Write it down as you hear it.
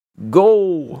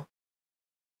go.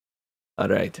 All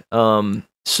right.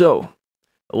 So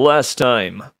last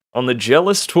time on the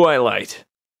Jealous Twilight,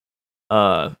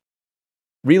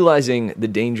 realizing the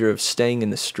danger of staying in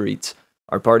the streets,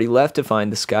 our party left to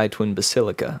find the Sky Twin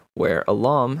Basilica, where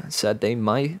Alam said they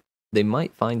might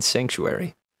find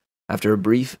sanctuary. After a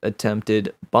brief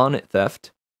attempted bonnet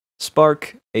theft,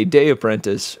 Spark, a day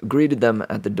apprentice, greeted them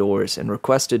at the doors and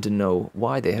requested to know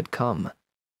why they had come.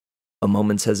 A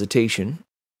moment's hesitation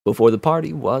before the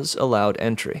party was allowed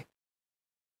entry.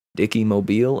 Dicky,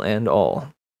 Mobile, and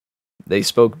all. They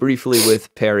spoke briefly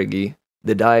with Perigi,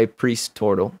 the Dai priest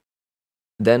turtle,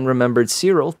 then remembered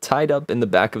Cyril tied up in the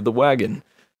back of the wagon.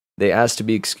 They asked to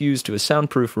be excused to a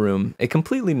soundproof room, a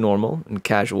completely normal and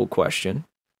casual question,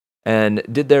 and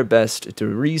did their best to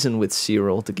reason with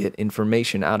Cyril to get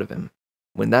information out of him.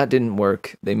 When that didn't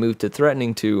work, they moved to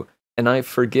threatening to, and I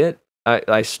forget,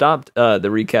 I stopped the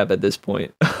recap at this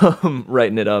point,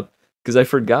 writing it up, because I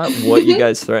forgot what you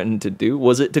guys threatened to do.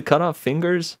 Was it to cut off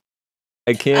fingers?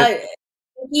 I can't...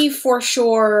 He for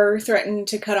sure threatened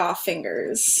to cut off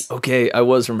fingers. Okay, I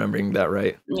was remembering that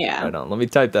right. Yeah. Right on. Let me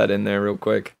type that in there real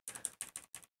quick.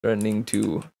 Threatening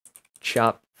to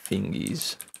chop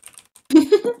fingies.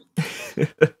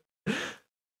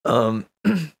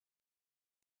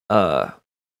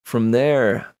 From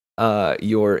there,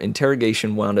 your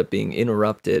interrogation wound up being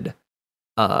interrupted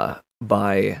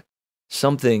by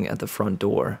something at the front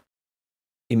door.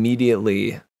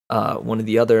 Immediately, one of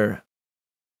the other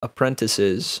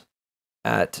apprentices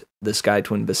at the Sky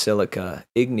Twin Basilica,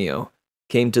 Igneo,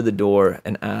 came to the door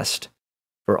and asked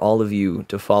for all of you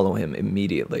to follow him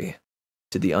immediately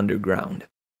to the underground,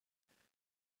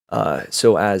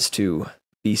 so as to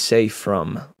be safe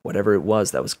from whatever it was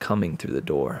that was coming through the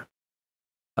door.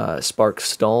 Spark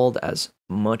stalled as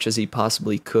much as he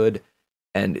possibly could,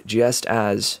 and just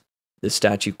as the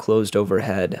statue closed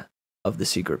overhead of the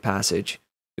secret passage,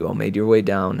 you all made your way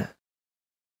down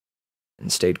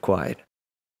and stayed quiet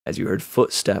as you heard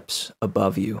footsteps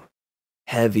above you.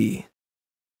 Heavy,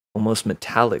 almost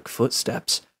metallic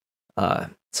footsteps.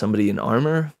 Somebody in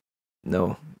armor?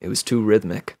 No, it was too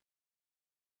rhythmic.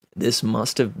 This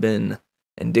must have been,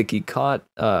 and Dicky caught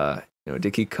a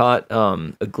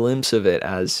glimpse of it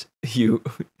as you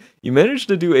managed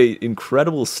to do a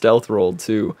incredible stealth roll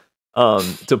to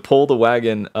pull the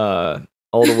wagon all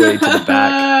the way to the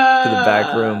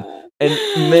back room.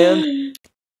 And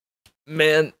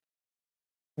man,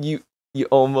 you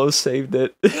almost saved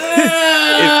it.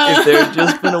 if there had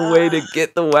just been a way to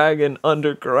get the wagon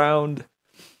underground.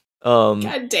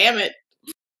 God damn it.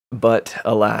 But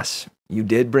alas, you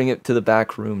did bring it to the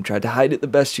back room, tried to hide it the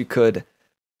best you could,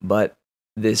 but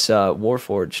this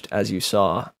Warforged, as you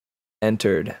saw,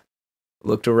 entered,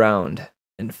 looked around,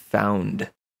 and found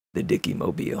the Dicky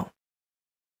Mobile.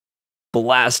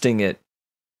 Blasting it,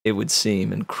 it would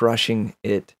seem, and crushing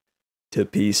it to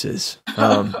pieces.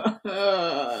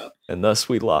 And thus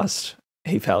we lost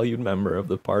a valued member of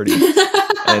the party.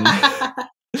 And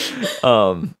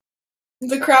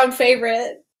the crowd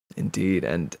favorite. Indeed,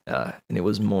 and it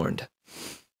was mourned.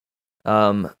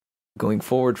 Going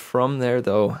forward from there,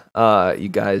 though, you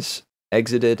guys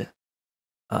exited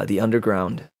the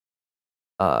underground.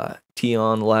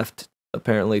 Tion left,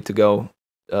 apparently, to go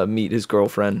meet his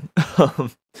girlfriend.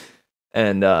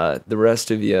 And the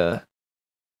rest of you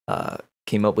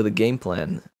came up with a game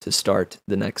plan to start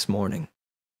the next morning.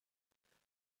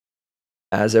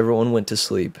 As everyone went to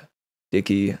sleep,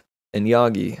 Dicky and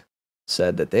Yagi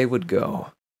said that they would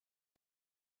go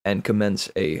and commence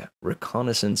a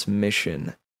reconnaissance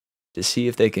mission to see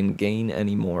if they can gain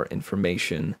any more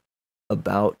information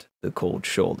about the Cold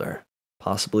Shoulder,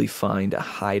 possibly find a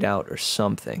hideout or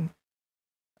something.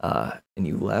 And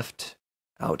you left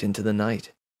out into the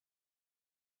night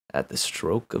at the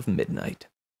stroke of midnight.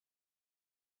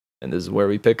 And this is where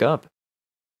we pick up.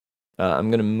 I'm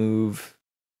going to move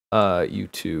you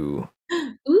to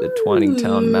the Twining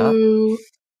Town map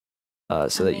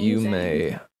so that you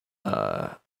may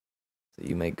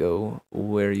go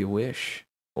where you wish.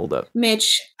 Hold up.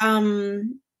 Mitch,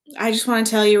 I just want to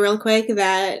tell you real quick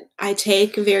that I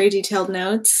take very detailed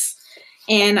notes,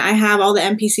 and I have all the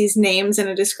NPCs' names and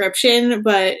a description,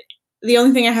 but the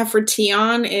only thing I have for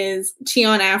Tion is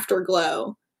Tion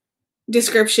Afterglow.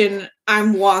 Description,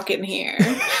 I'm walking here.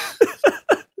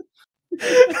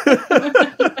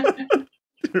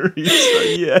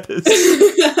 Teresa, yes.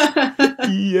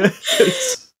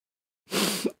 Yes.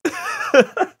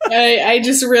 I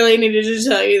just really needed to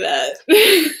tell you that.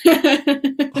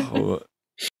 Oh,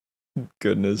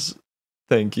 goodness.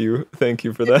 Thank you. Thank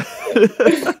you for that.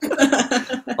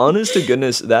 Honest to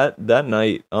goodness, that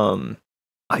night,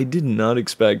 I did not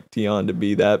expect Tion to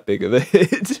be that big of a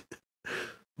hit.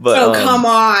 But Oh, come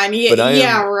on. Yeah, but I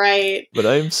yeah, am right. but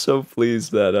I am so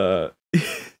pleased that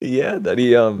yeah, that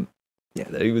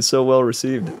he was so well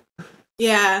received.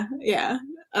 Yeah, yeah.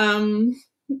 Um,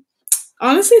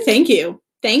 honestly, thank you.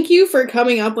 Thank you for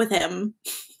coming up with him.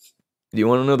 Do you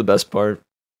want to know the best part?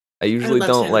 I I would usually love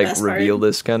to don't know the like best reveal part.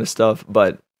 this kind of stuff,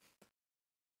 but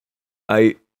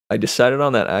I decided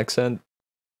on that accent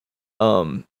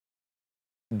um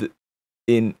th-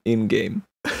 in game.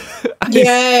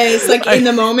 Yes, like in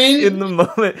the moment. in the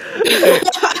moment,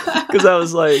 because I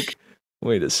was like,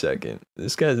 wait a second,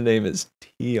 this guy's name is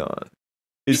Tion.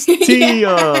 It's Tion.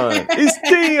 It's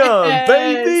Tion, Yes.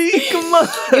 baby. Come on.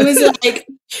 It was like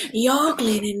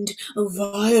Yoglin and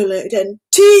Violet and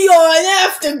Tion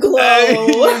Afterglow. Hey,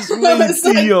 it's I me, was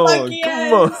like, fuck Tion.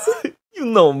 Come on. yes. You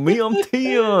know me. I'm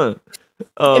Tion.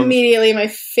 Immediately my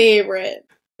favorite.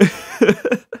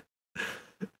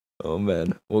 Oh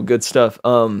man. Well, good stuff.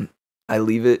 I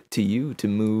leave it to you to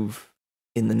move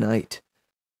in the night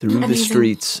through the Amazing.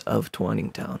 streets of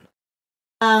Twiningtown.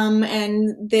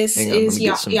 And this Hang on, let is me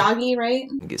get some- Yagi, right?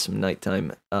 Get some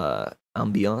nighttime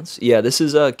ambiance. Yeah, this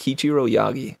is Kichiro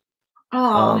Yagi.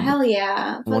 Oh, hell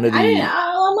yeah. One Fuck, of the- I didn't,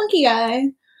 I'm a monkey guy.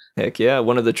 Heck yeah,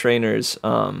 one of the trainers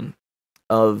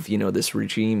of, you know, this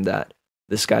regime that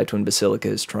the Sky Twin Basilica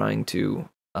is trying to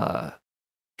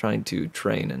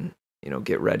train and, you know,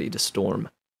 get ready to storm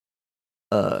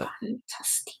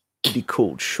Fantastic. the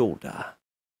cold shoulder.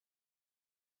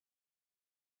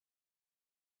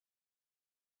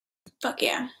 Fuck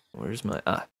yeah. Where's my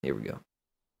here we go.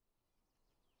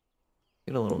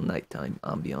 Get a little nighttime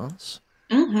ambiance.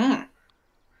 Mm-hmm.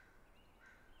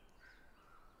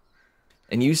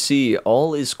 And you see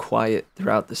all is quiet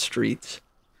throughout the streets.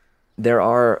 There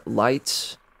are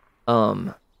lights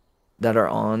that are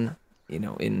on, you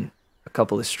know, in a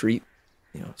couple of street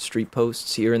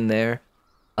posts here and there.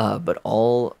 But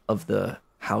all of the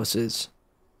houses,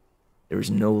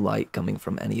 there's no light coming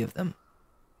from any of them.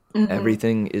 Mm-hmm.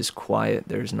 Everything is quiet.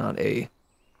 There's not a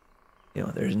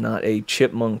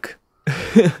chipmunk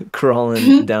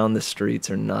crawling down the streets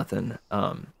or nothing.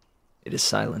 It is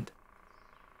silent.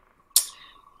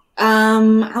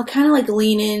 I'll kind of like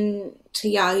lean in to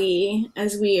Yagi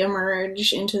as we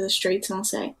emerge into the streets and I'll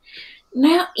say,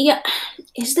 now, yeah,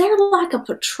 is there like a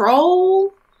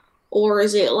patrol? Or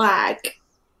is it like,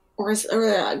 are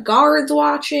there guards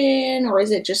watching? Or is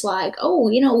it just like, oh,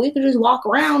 you know, we could just walk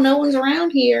around, no one's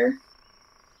around here?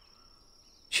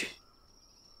 Shh.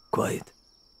 Quiet.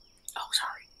 Oh,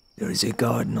 sorry. There is a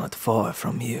guard not far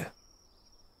from here.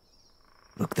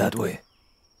 Look that way.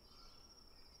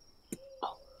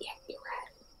 Oh, yeah, you're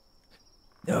right.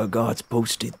 There are guards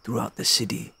posted throughout the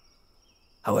city.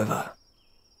 However,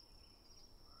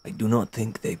 I do not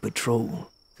think they patrol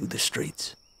through the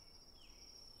streets.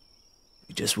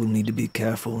 We just will need to be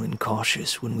careful and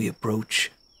cautious when we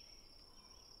approach.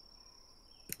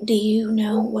 Do you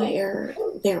know where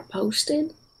they're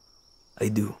posted? I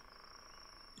do.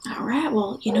 All right,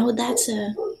 well, you know, that's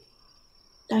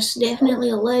definitely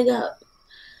a leg up.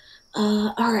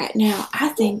 All right, now I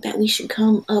think that we should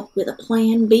come up with a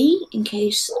plan B in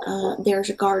case there's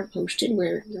a guard posted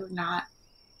where you're not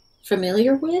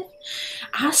familiar with.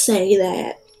 I say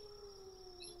that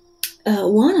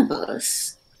one of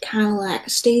us kind of like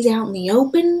stays out in the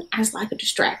open as like a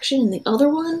distraction, and the other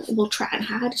one will try and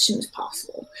hide as soon as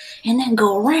possible, and then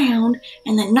go around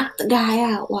and then knock the guy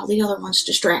out while the other one's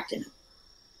distracting him.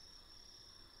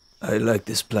 I like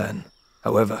this plan.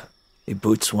 However, it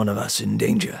puts one of us in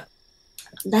danger.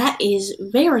 That is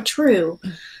very true.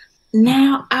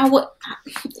 Now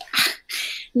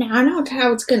now I know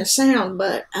how it's gonna sound,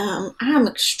 but I'm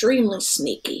extremely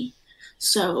sneaky,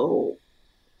 so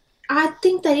I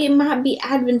think that it might be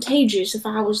advantageous if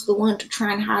I was the one to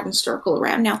try and hide and circle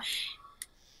around. Now,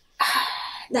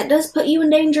 that does put you in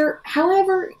danger.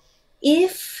 However,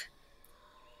 if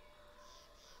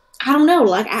I don't know,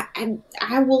 like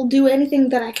I will do anything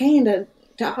that I can to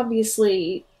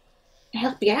obviously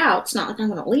help you out. It's not like I'm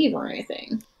gonna leave or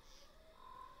anything.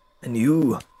 And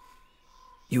you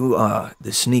are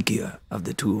the sneakier of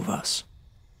the two of us.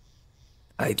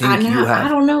 I think you I have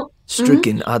don't know.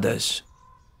 stricken others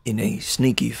in a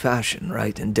sneaky fashion,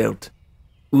 right? And dealt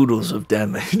oodles of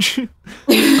damage.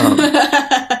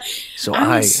 So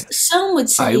some would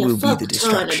say I will a be fuck the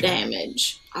ton of distraction.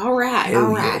 damage. All right, Hell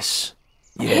all right. yes.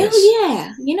 Hell Yes.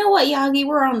 yeah. You know what, Yagi?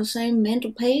 We're on the same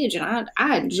mental page, and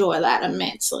I enjoy that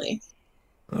immensely.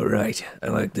 All right. I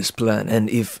like this plan. And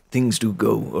if things do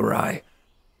go awry,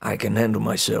 I can handle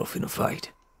myself in a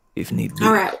fight, if need be.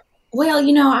 All right. Well,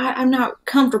 you know, I'm not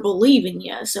comfortable leaving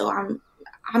you, so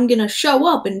I'm gonna show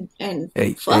up and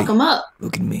fuck them up.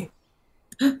 Look at me.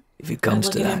 If it comes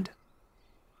to that,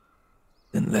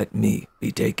 then let me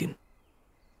be taken.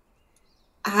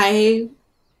 I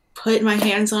put my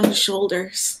hands on his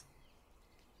shoulders.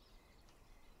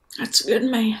 That's good,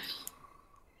 man.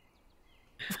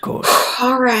 Of course.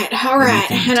 All right.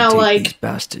 And I'll take these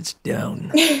bastards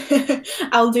down.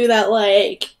 I'll do that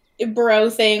like bro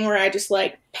thing where I just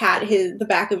like pat the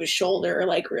back of his shoulder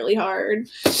like really hard.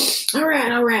 All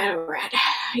right.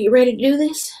 You ready to do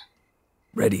this?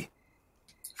 Ready.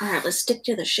 All right, let's stick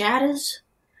to the shadows.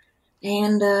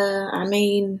 And I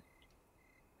mean,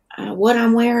 what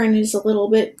I'm wearing is a little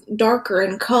bit darker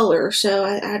in color, so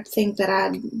I think that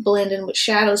I'd blend in with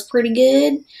shadows pretty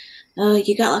good.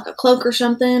 You got like a cloak or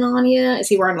something on you? Is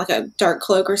he wearing like a dark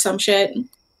cloak or some shit?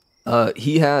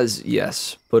 He has,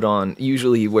 yes, put on,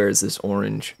 usually he wears these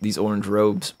orange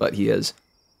robes, but he has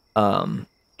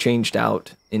changed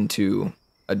out into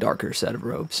a darker set of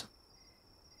robes.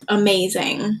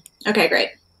 Amazing. Okay, great.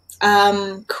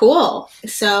 Cool.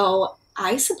 So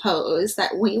I suppose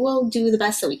that we will do the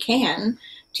best that we can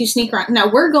to sneak around. Now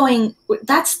we're going,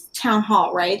 that's Town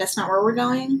Hall, right? That's not where we're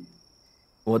going?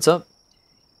 What's up?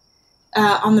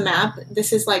 On the map,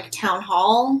 this is like Town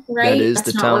Hall, right? That is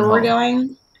that's the not Town where Hall. We're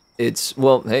going. It's,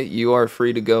 well, hey, you are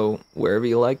free to go wherever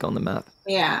you like on the map.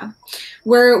 Yeah.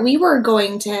 We were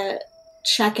going to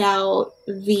check out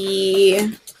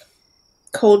the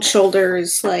Cold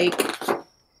Shoulders, like,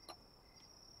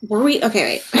 were we?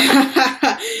 Okay,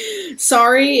 wait.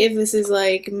 Sorry if this is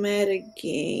like metagamey.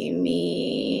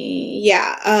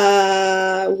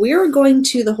 Yeah, we're going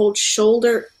to the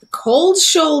Cold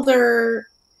Shoulder,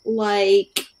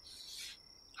 like,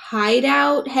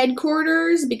 hideout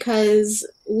headquarters because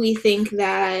we think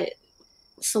that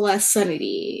Celeste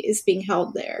Sunnity is being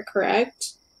held there,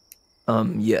 correct?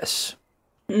 Yes.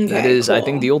 Okay, that is, cool. I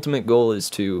think the ultimate goal is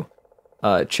to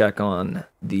check on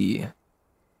the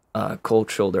Cold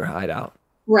Shoulder hideout.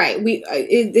 Right.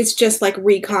 It's just like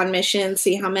recon mission,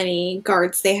 see how many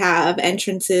guards they have,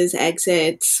 entrances,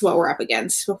 exits, what we're up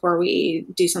against before we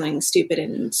do something stupid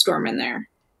and storm in there.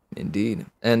 Indeed.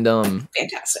 And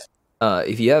fantastic.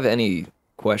 If you have any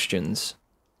questions,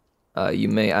 you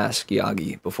may ask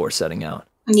Yagi before setting out.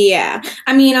 Yeah.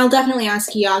 I mean, I'll definitely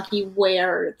ask Yagi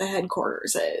where the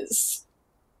headquarters is.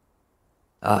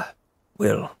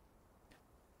 Well,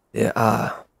 there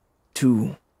are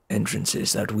 2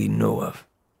 entrances that we know of.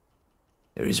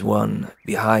 There is one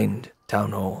behind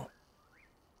Town Hall,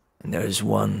 and there is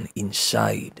one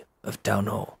inside of Town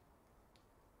Hall.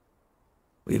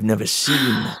 We've never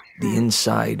seen the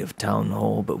inside of Town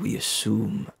Hall, but we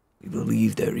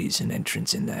believe there is an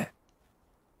entrance in there.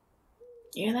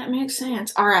 Yeah, that makes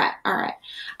sense. All right.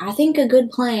 I think a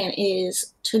good plan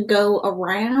is to go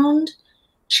around,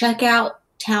 check out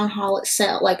Town Hall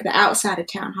itself, like the outside of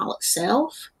Town Hall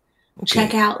itself. Okay.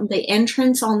 Check out the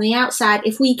entrance on the outside.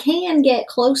 If we can get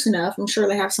close enough, I'm sure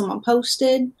they have someone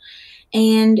posted.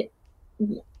 And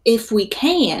if we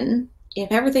can,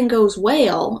 if everything goes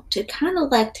well, to kind of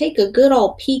like take a good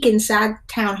old peek inside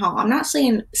Town Hall. I'm not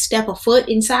saying step a foot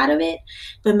inside of it,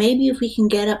 but maybe if we can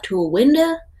get up to a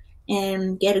window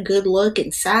and get a good look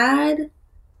inside.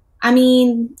 I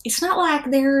mean, it's not like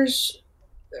there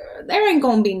ain't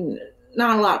gonna be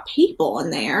not a lot of people in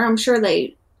there. I'm sure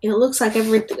it looks like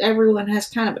everyone has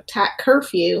kind of a tight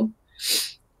curfew.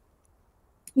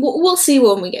 We'll see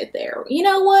when we get there. You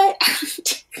know what?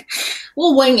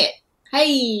 We'll wing it.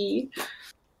 Hey.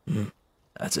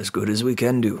 That's as good as we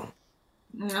can do.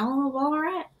 Oh, all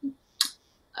right.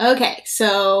 Okay,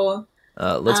 so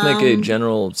let's make a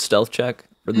general stealth check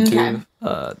for the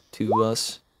two of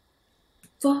us.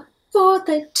 For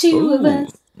the two of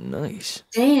us. Nice.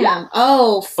 Damn.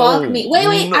 Oh, fuck me.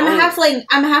 Wait. No. I'm a halfling.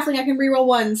 I can reroll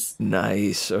ones.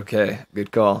 Nice. Okay.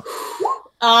 Good call.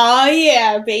 Oh,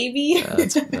 yeah, baby.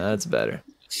 That's better.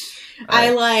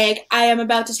 I am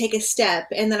about to take a step,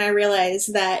 and then I realize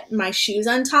that my shoe's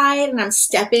untied, and I'm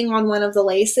stepping on one of the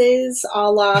laces,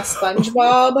 a la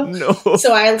SpongeBob. No.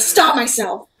 So I stop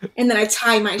myself, and then I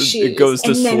tie my shoes. It goes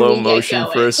to slow motion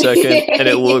for a second, and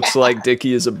it looks like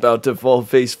Dicky is about to fall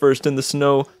face first in the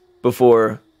snow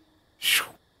before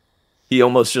he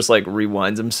almost just like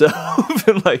rewinds himself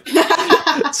and like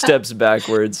steps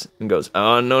backwards and goes,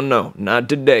 "Oh, no, not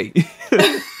today."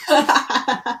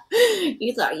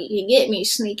 You thought you could get me,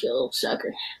 sneaky little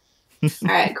sucker. All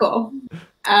right, cool.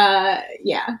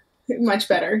 Yeah, much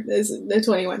better. The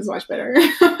 21's much better.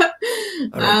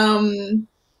 Right.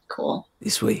 Cool.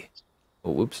 This way.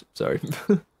 Oh, whoops. Sorry.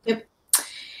 Yep.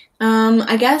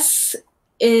 I guess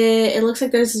It looks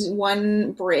like there's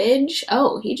one bridge.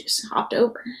 Oh, he just hopped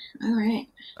over. All right.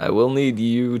 I will need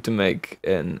you to make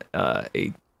a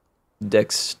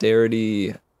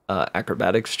dexterity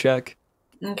acrobatics check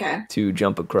Okay. to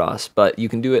jump across, but you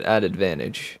can do it at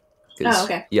advantage Oh, because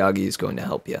okay. Yagi is going to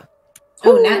help you.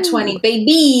 Oh, nat 20,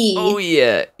 baby. Oh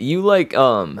yeah, you like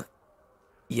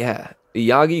yeah.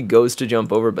 Yagi goes to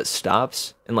jump over but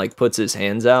stops and like puts his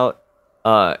hands out.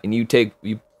 And you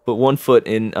put one foot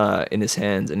in his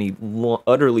hands and he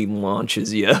utterly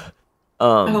launches you.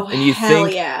 Oh, And you hell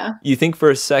think yeah. you think for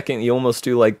a second you almost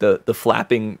do like the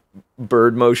flapping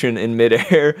bird motion in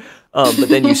midair, but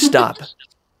then you stop.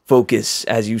 Focus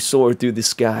as you soar through the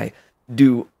sky.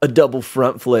 Do a double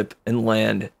front flip and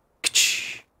land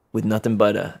with nothing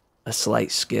but a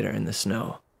slight skitter in the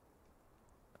snow.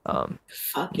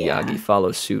 Fuck yeah. Yagi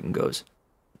follows suit and goes,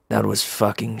 "That was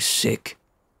fucking sick.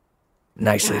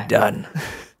 Nicely God. done."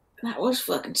 That was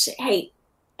fucking sick. Hey,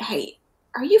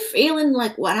 are you feeling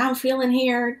like what I'm feeling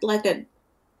here? Like a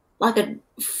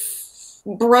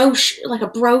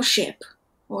broship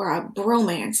or a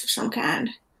bromance of some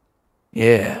kind.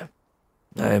 Yeah,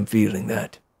 I am feeling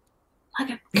that. Like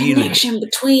a connection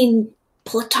between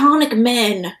platonic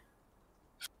men.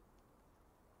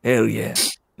 Hell yeah. And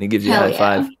he gives you a Hell high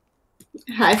five.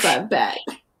 High five back.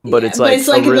 But Yeah, it's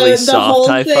like a really soft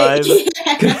high five.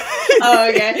 Yeah. Oh,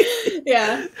 okay.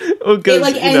 Yeah. Well, It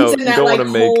like ends in you that don't like want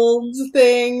to make holds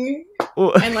thing.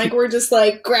 well, And like we're just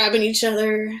like grabbing each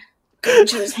other, grabbing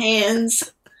each other's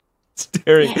hands.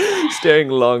 staring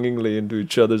longingly into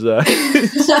each other's eyes.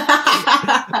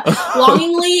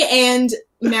 Longingly and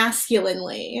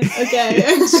masculinely. Okay.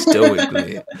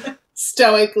 Stoically.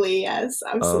 Stoically, yes,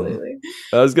 absolutely.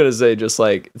 I was gonna say just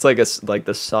like it's like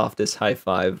the softest high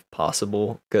five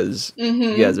possible because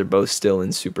you guys are both still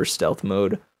in super stealth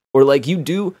mode, or like you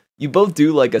both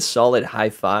do like a solid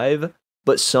high five,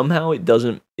 but somehow it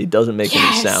doesn't make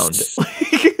any sound.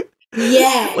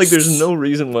 Yes. Like there's no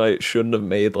reason why it shouldn't have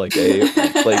made like a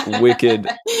like wicked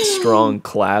strong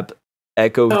clap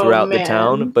echo throughout the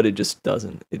town, but it just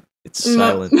doesn't. It's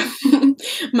silent.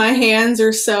 My hands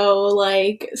are so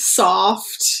like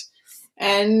soft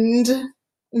and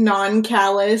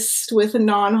non-calloused with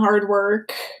non-hard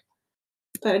work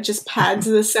that it just pads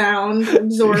the sound,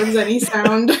 absorbs any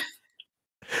sound.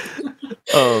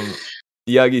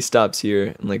 Yagi stops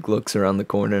here and like looks around the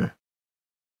corner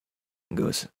and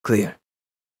goes, "Clear."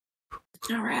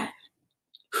 All right.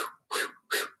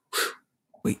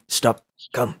 Wait, stop.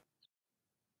 Come.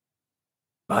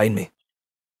 Behind me.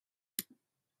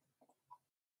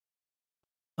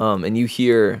 And you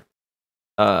hear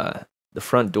the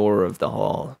front door of the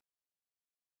hall.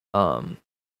 The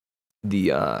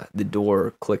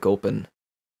door click open.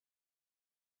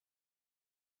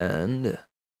 And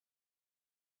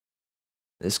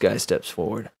this guy steps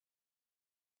forward.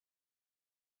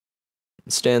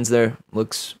 Stands there,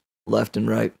 looks left and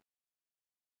right.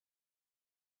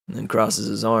 And then crosses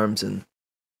his arms and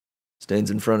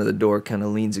stands in front of the door, kind of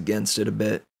leans against it a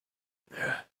bit.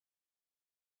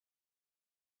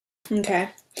 Okay.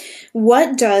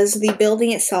 What does the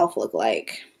building itself look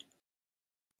like?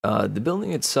 The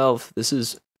building itself, this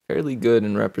is fairly good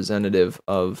and representative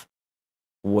of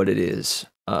what it is.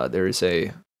 There is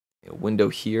a window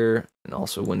here and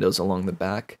also windows along the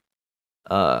back.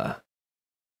 There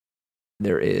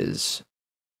is...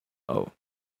 Oh,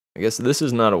 I guess this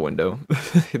is not a window.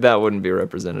 That wouldn't be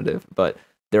representative, but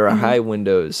there are high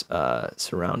windows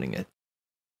surrounding it.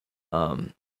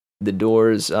 The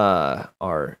doors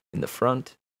are in the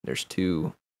front. There's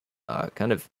two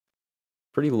kind of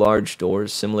pretty large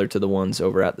doors, similar to the ones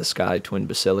over at the Sky Twin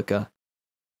Basilica.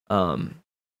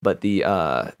 But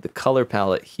the color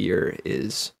palette here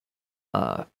is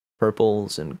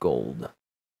purples and gold.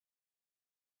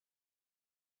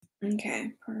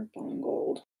 Okay, purple and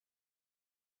gold.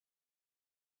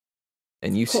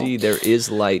 And you see there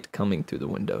is light coming through the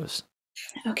windows.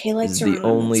 Okay, This is the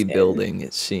only building,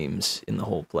 it seems, in the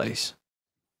whole place.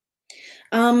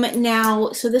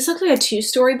 Now, so this looks like a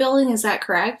 2-story building, is that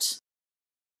correct?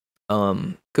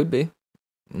 Could be.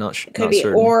 Not Could be,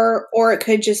 certain. or it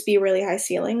could just be really high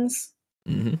ceilings.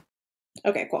 Mm-hmm.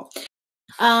 Okay, cool.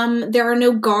 There are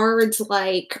no guards,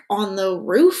 like, on the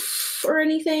roof or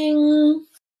anything?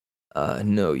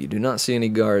 No, you do not see any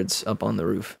guards up on the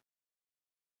roof.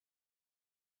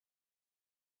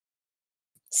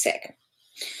 Sick.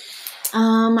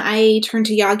 I turn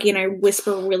to Yagi and I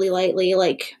whisper really lightly,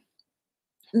 like,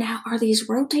 now, are these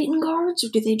rotating guards, or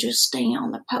do they just stay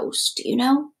on the post, do you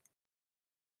know?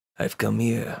 I've come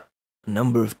here a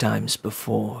number of times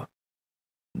before.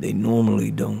 They normally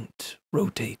don't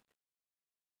rotate.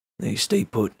 They stay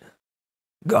put.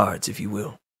 guards, if you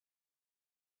will.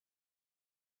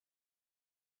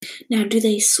 Now, do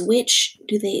they switch?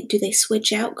 Do they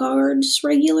switch out guards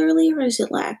regularly, or is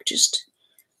it like just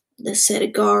the set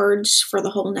of guards for the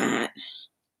whole night?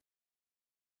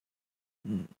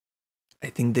 Hmm. I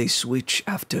think they switch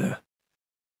after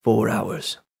 4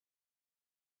 hours.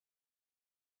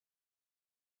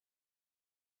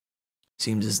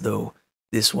 Seems as though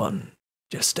this one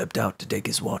just stepped out to take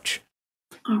his watch.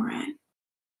 All right.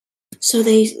 So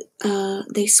they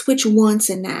switch once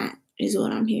a night, is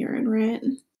what I'm hearing, right?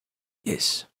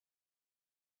 Yes.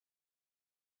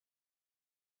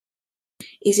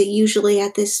 Is it usually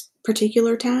at this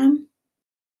particular time?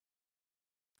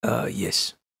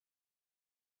 Yes.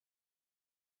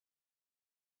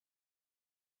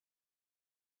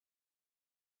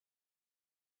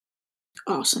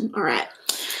 Awesome. All right.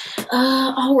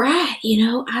 All right.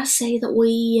 I say that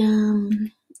we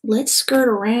let's skirt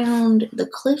around the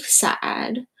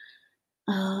cliffside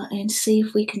and see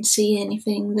if we can see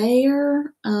anything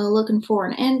there. Looking for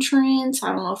an entrance. I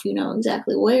don't know if you know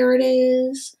exactly where it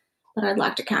is, but I'd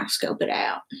like to kind of scope it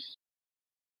out.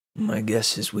 My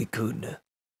guess is we could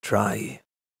try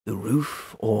the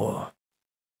roof or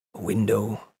a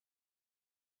window.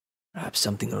 Perhaps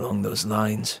something along those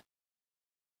lines.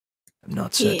 I'm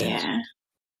not certain. Yeah.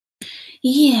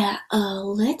 Yeah,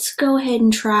 let's go ahead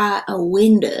and try a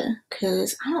window,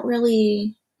 cause I don't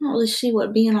really see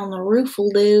what being on the roof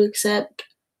will do, except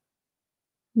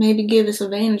maybe give us a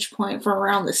vantage point from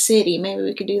around the city. Maybe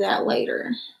we could do that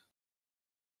later.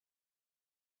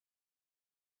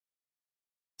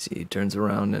 See, he turns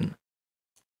around and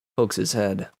pokes his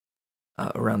head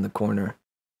around the corner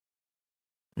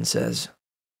and says,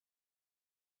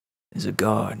 "There's a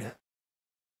guard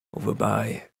over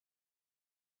by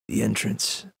the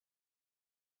entrance."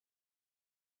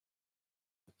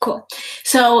 Cool.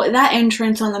 So that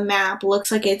entrance on the map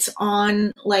looks like it's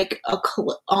on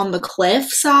on the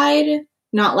cliff side,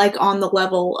 not like on the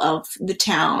level of the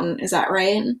town. Is that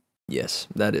right? Yes,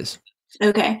 that is.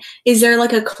 Okay. Is there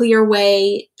like a clear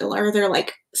way? Are there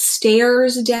like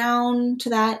stairs down to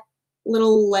that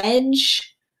little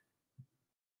ledge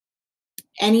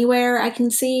anywhere I can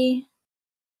see?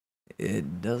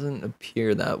 It doesn't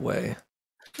appear that way.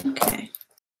 Okay.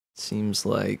 Seems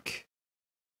like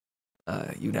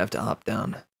you'd have to hop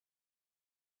down.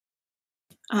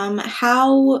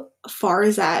 How far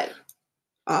is that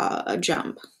a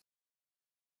jump?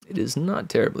 It is not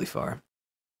terribly far.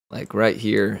 Like right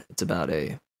here, it's about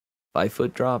a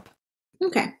 5-foot drop.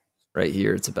 Okay. Right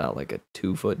here, it's about like a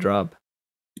 2-foot drop.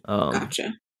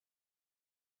 Gotcha.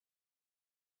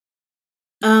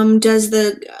 Does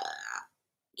the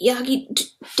Yagi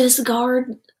does the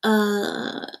guard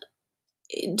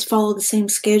follow the same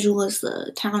schedule as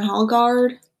the town hall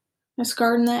guard that's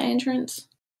guarding that entrance?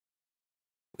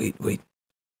 Wait,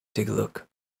 take a look.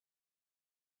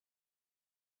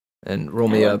 And roll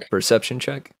I me a look. perception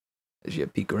check as you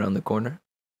peek around the corner.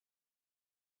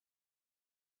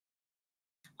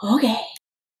 Okay.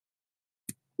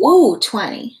 Whoa,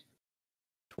 20.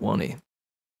 20.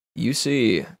 You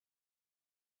see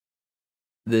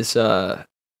this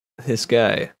this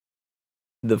guy.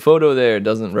 The photo there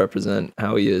doesn't represent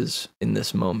how he is in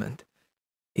this moment.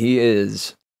 He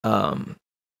is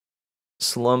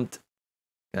slumped,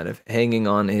 kind of hanging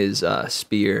on his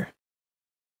spear,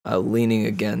 leaning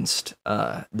against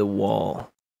the wall,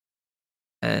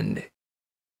 and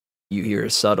you hear a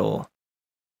subtle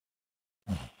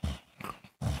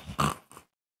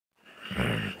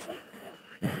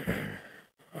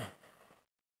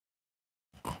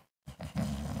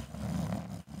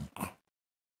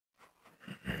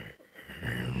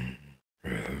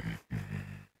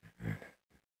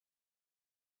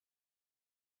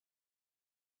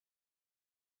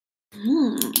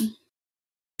Hmm.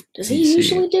 Does you he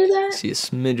usually do that? see a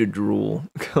smidge of drool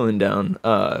going down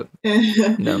down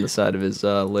the side of his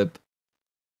lip.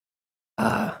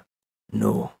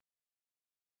 No.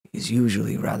 He's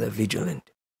usually rather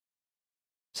vigilant.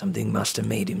 Something must have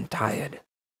made him tired.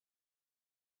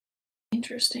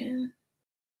 Interesting.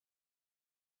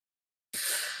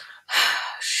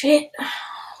 Shit.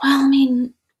 Well, I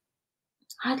mean,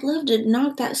 I'd love to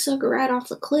knock that sucker right off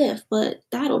the cliff, but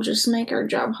that'll just make our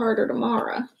job harder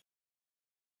tomorrow.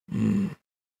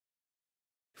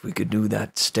 If we could do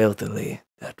that stealthily,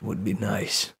 that would be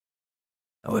nice.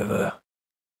 However,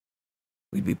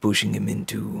 we'd be pushing him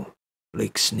into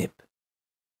Lake Snip.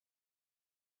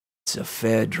 It's a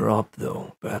fair drop,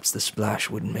 though. Perhaps the splash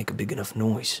wouldn't make a big enough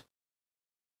noise.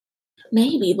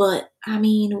 Maybe, but I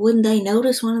mean, wouldn't they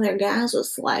notice one of their guys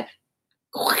was like,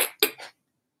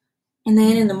 And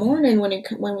then in the morning, when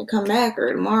we come back,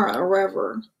 or tomorrow, or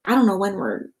wherever, I don't know when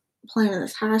we're planning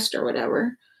this heist or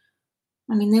whatever.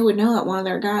 I mean, they would know that one of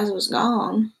their guys was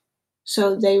gone.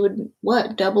 So they would,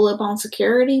 what, double up on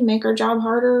security, make our job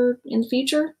harder in the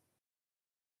future?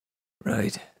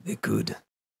 Right, they could.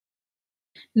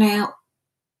 Now,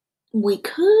 we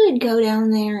could go down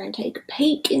there and take a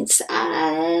peek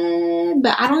inside,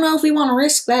 but I don't know if we want to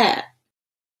risk that.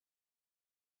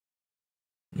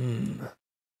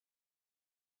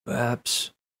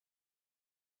 Perhaps.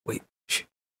 Wait, shh.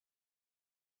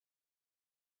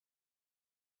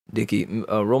 Dicky,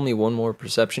 roll me one more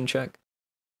perception check.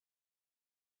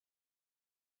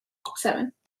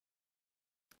 7.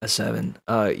 A 7.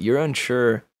 You're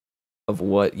unsure of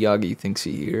what Yagi thinks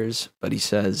he hears, but he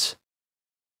says,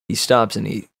 he stops and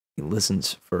he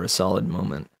listens for a solid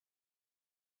moment.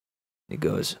 He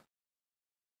goes,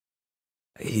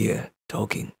 I hear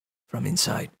talking from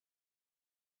inside.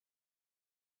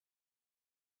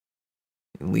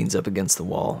 He leans up against the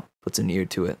wall, puts an ear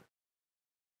to it.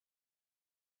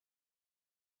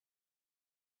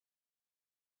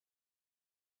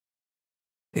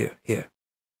 Here.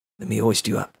 Let me hoist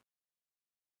you up.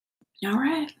 All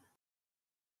right.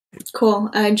 Cool.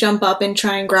 I jump up and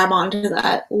try and grab onto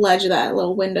that ledge of that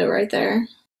little window right there.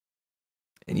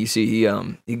 And you see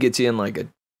he gets you in like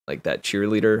that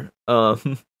cheerleader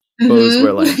pose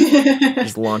where like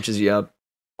just launches you up,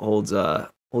 holds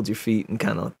your feet and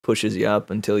kind of pushes you up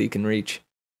until you can reach.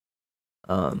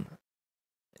 And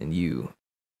you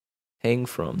hang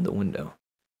from the window.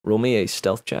 Roll me a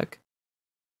stealth check.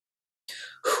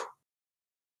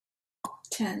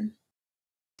 10.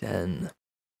 10.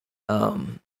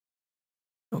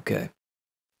 Okay.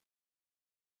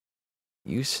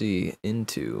 You see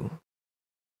into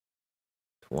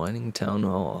Twining Town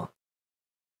Hall.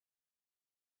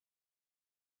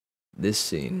 This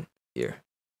scene here.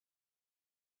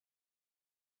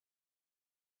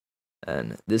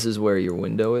 And this is where your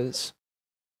window is.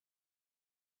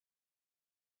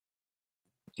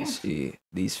 You see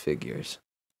these figures.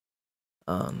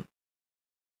 Hang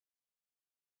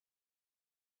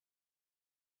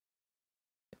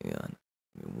on.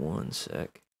 Give me one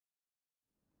sec.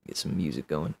 Get some music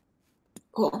going.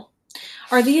 Cool.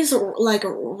 Are these like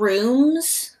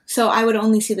rooms? So I would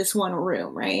only see this one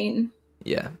room, right?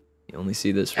 Yeah. You only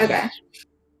see this room. Okay.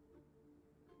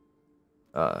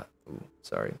 Ooh,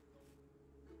 sorry.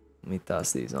 Let me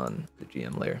toss these on the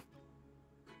GM layer.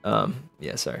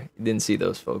 Yeah, sorry. You didn't see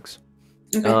those, folks.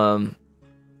 Okay.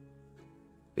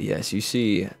 But yes, you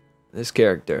see this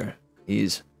character.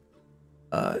 He's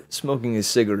smoking his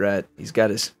cigarette. He's got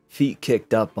his feet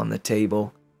kicked up on the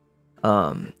table.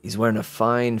 He's wearing a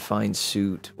fine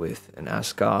suit with an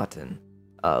ascot and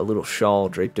a little shawl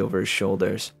draped over his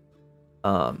shoulders.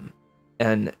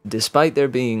 And despite there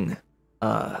being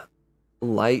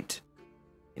light,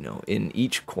 in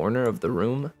each corner of the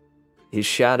room, his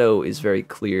shadow is very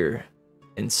clear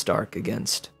and stark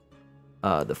against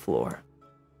the floor.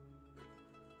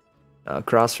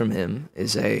 Across from him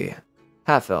is a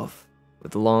half-elf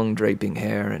with long draping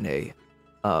hair and a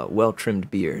well-trimmed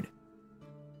beard.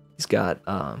 He's got,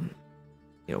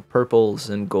 purples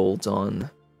and golds on,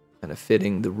 kind of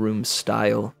fitting the room's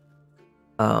style.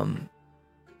 And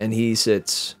he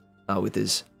sits with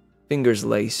his fingers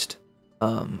laced,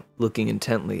 looking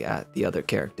intently at the other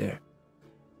character.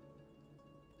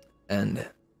 And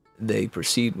they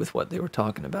proceed with what they were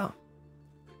talking about.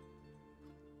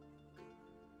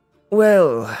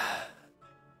 Well,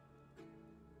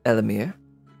 Elamir.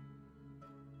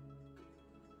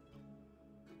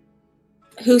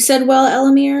 Who said well,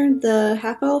 Elamir? The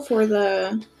half-elf or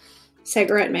the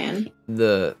cigarette man?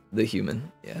 The human,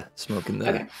 yeah, smoking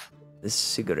the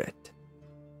cigarette.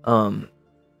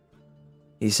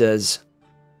 He says,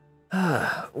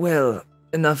 well,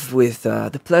 enough with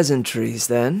the pleasantries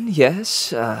then,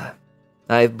 yes.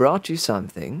 I've brought you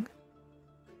something.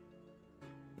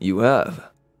 You have?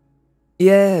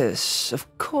 Yes, of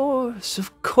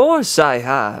course I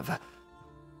have.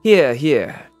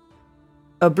 Here.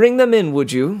 Bring them in,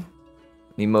 would you?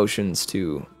 He motions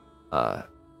to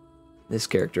this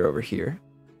character over here,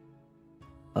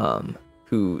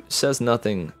 who says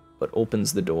nothing but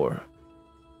opens the door,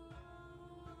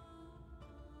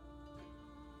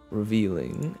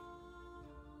 revealing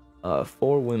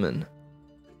 4 women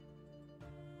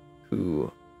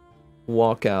who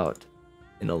walk out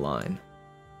in a line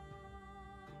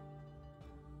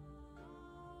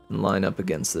and line up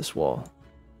against this wall.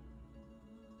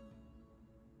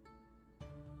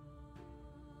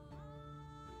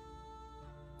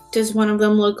 Does one of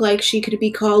them look like she could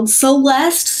be called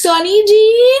Celeste Sunny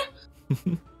D?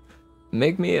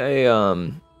 Make me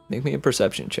Make me a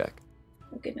perception check.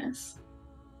 Oh, goodness.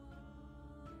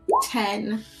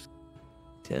 10.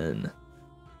 10.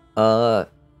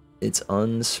 It's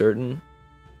uncertain.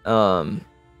 You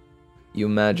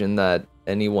imagine that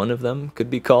any one of them could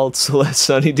be called Celeste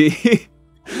Sunny D.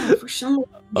 For some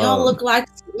reason, they all look like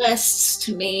Celestes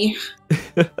to me.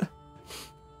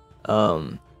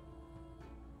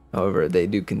 However, they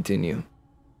do continue.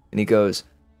 And he goes,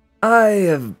 I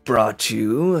have brought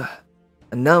you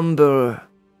a number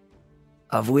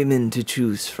of women to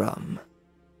choose from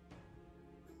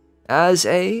as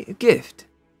a gift.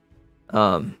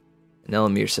 And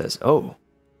Elamir says, oh,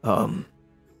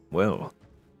 well,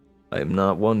 I am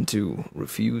not one to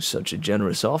refuse such a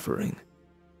generous offering.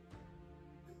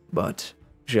 But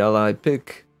shall I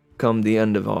pick come the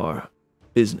end of our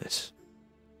business?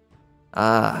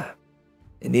 Ah,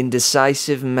 an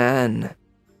indecisive man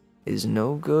is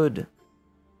no good.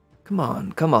 Come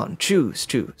on, choose,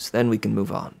 then we can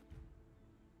move on.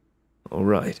 All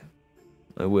right,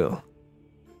 I will.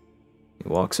 He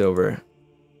walks over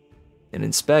and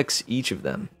inspects each of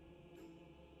them,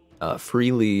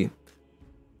 freely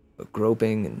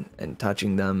groping and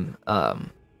touching them,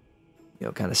 kind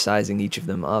of sizing each of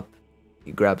them up.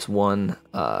 He grabs one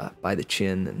by the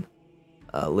chin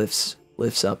and lifts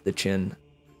up the chin,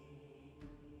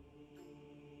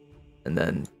 and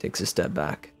then takes a step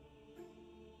back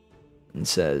and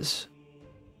says,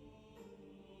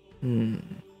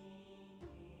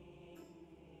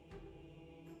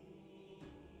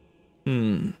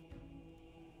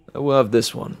 I will have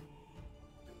this one.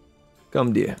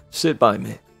 Come, dear, sit by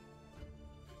me.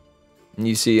 And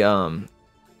you see,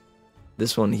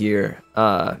 this one here,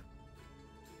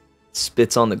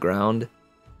 spits on the ground,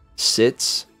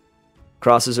 sits,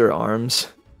 crosses her arms,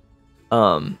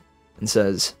 and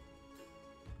says,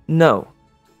 no.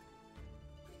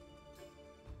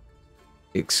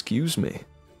 Excuse me.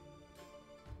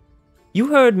 You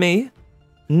heard me.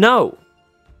 No.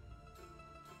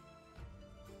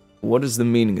 What is the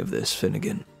meaning of this,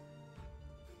 Finnegan?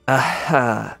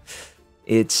 Aha.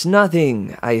 It's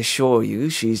nothing, I assure you.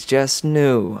 She's just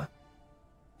new.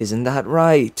 Isn't that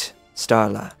right,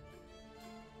 Starla?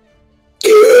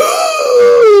 Is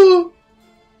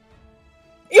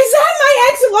that my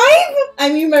ex-wife? I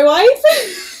mean, my wife?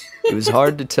 It was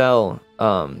hard to tell.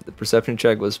 The perception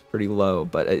check was pretty low,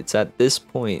 but it's at this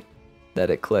point that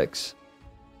it clicks.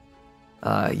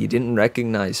 You didn't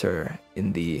recognize her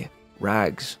in the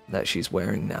rags that she's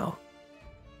wearing now.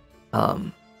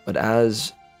 But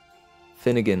as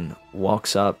Finnegan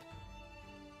walks up,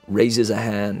 raises a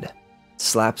hand,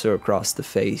 slaps her across the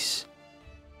face,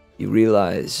 you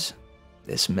realize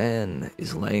this man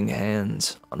is laying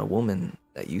hands on a woman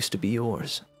that used to be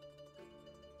yours.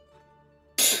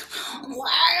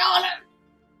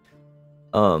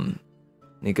 And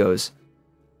he goes,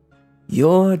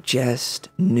 you're just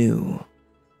new.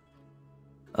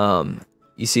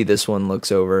 You see this one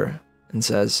looks over and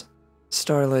says,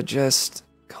 Starla, just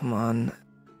come on.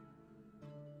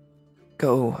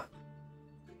 Go.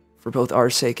 For both our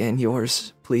sake and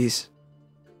yours, please.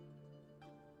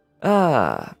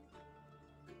 Ah.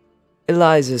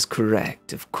 Eliza's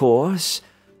correct, of course.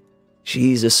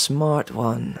 She's a smart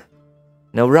one.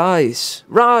 Now rise,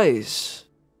 rise.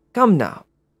 Come now.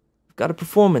 I've got a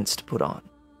performance to put on.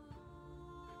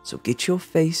 So get your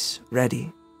face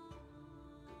ready.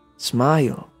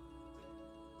 Smile.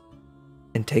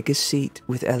 And take a seat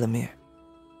with Elamir.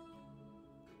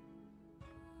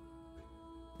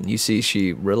 And you see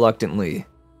she reluctantly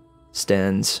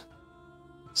stands,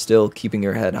 still keeping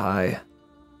her head high,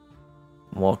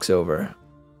 walks over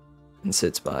and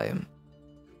sits by him,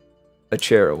 a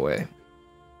chair away.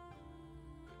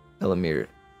 Elamir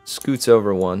scoots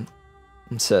over one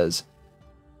and says,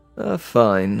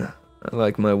 fine, I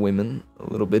like my women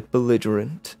a little bit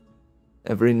belligerent,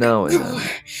 every now and then.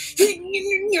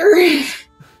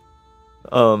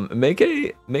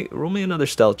 Roll me another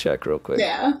stealth check real quick.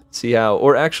 Yeah. See how,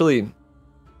 or actually,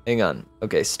 hang on.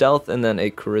 Okay, stealth and then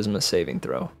a charisma saving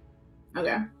throw.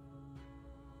 Okay.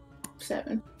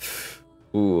 7.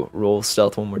 Ooh, roll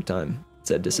stealth one more time. It's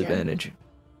at disadvantage. Yeah.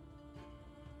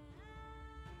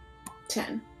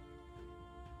 10.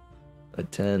 A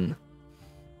 10.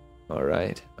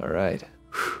 Alright, alright.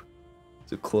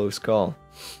 It's a close call.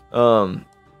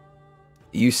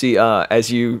 You see,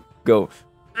 as you go,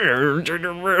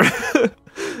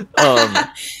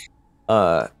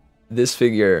 this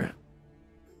figure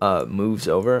moves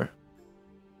over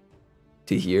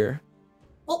to here,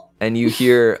 and you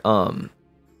hear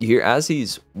as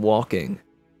he's walking,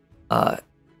 the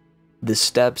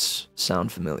steps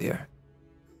sound familiar.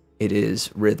 It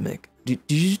is rhythmic.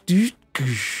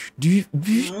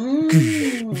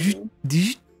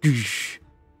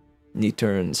 And he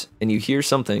turns, and you hear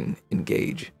something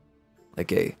engage,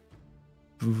 like a.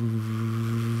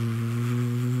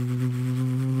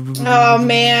 Oh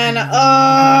man.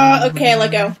 Okay,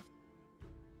 let go.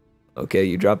 Okay,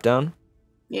 you drop down?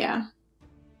 Yeah.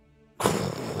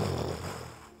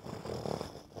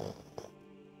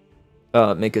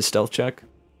 Make a stealth check.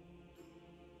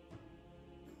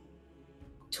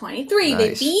 23,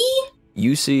 Nice. baby.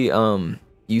 You see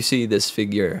this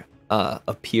figure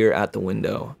appear at the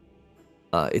window.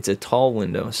 It's a tall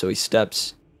window, so he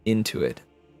steps into it.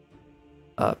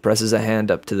 Presses a hand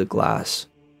up to the glass,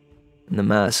 and the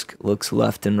mask looks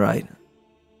left and right.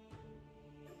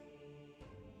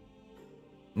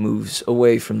 Moves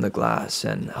away from the glass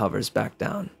and hovers back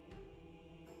down.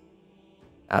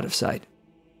 Out of sight.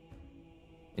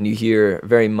 And you hear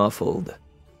very muffled,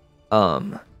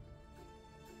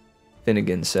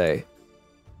 Finnegan say,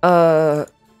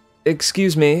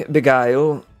 excuse me,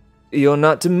 Beguile. You're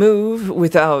not to move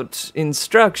without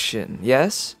instruction,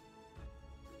 yes?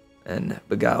 And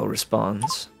Beguile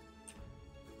responds,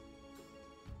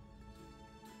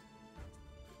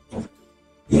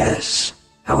 Yes.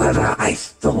 However, I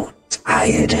thought I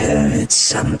had heard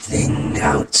something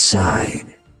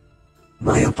outside.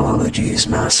 My apologies,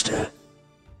 Master.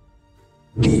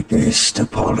 Deepest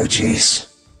apologies.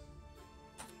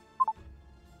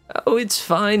 Oh, it's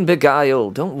fine,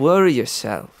 Beguile. Don't worry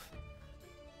yourself.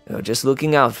 You're just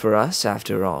looking out for us,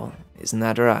 after all. Isn't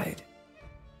that right?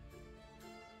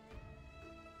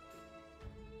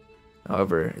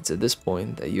 However, it's at this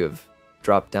point that you have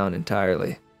dropped down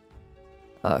entirely.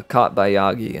 Caught by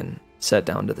Yagi and set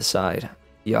down to the side.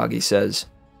 Yagi says,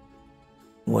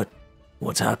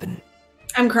 What's happened?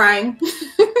 I'm crying.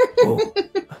 Whoa.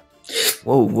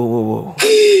 Whoa.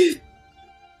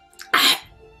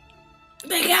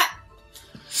 They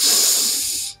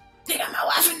got my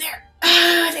wife in there.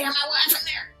 They got my wife in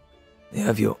there. They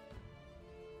have your...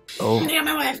 Oh. They got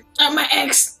my wife. My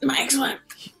ex-wife.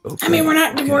 Okay, I mean, we're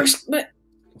not divorced, but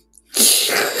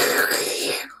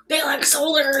they like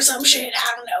sold her or some shit.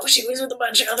 I don't know. She was with a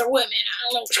bunch of other women. I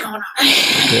don't know what's going on.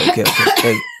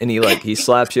 Okay. And he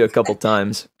slaps you a couple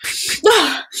times.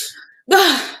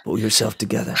 Pull yourself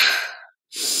together.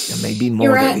 There may be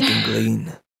more that we can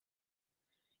glean.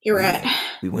 You're right.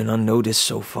 We went unnoticed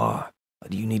so far,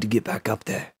 but you need to get back up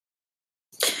there.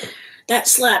 That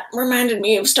slap reminded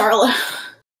me of Starla.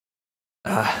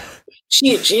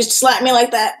 She used to slap me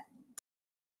like that.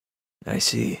 I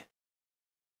see.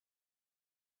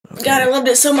 Okay. God, I loved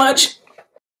it so much.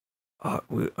 Are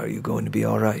you going to be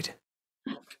all right?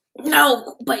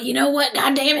 No, but you know what?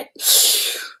 God damn it.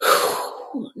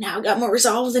 Now I got more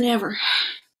resolve than ever.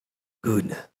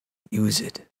 Good. Use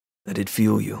it. Let it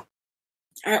fuel you.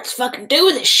 Let's fucking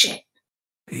do this shit.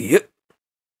 Yep.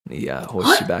 He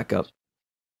hoists you back up.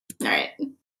 Alright.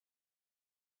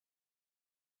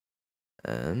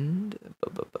 And...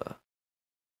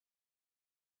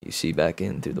 You see back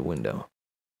in through the window.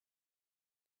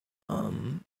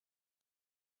 Let's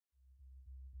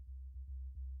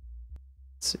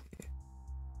see.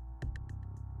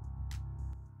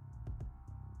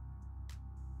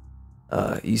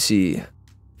 You see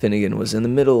Finnegan was in the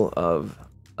middle of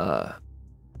a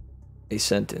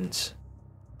sentence.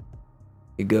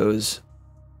 He goes,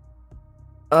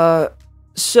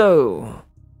 so,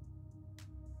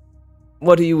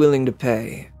 what are you willing to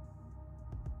pay?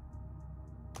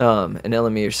 And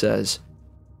Elamir says,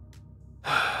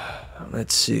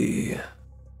 let's see.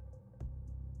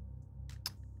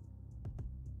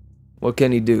 What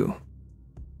can he do?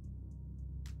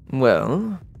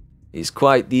 Well, he's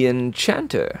quite the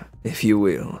enchanter, if you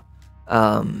will.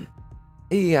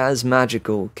 He has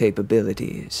magical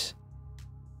capabilities.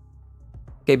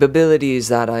 Capabilities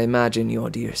that I imagine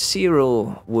your dear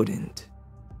Cyril wouldn't.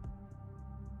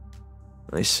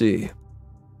 I see.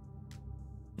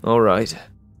 Alright.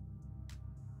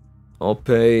 I'll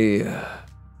pay...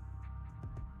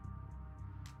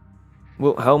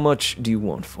 Well, how much do you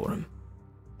want for him?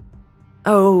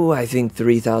 Oh, I think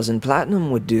 3,000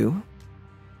 platinum would do.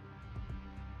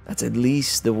 That's at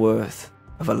least the worth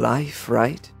of a life,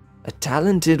 right? A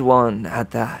talented one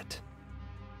at that.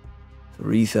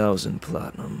 3,000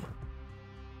 platinum.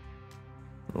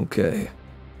 Okay.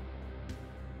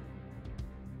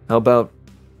 How about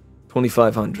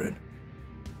 2,500?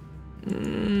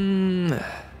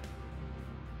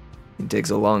 He takes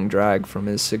a long drag from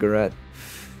his cigarette.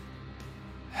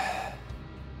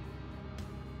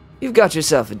 You've got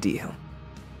yourself a deal.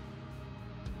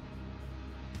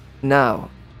 Now,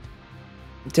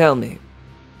 tell me,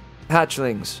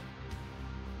 hatchlings,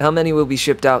 how many will be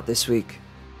shipped out this week?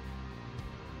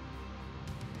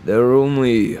 There are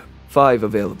only 5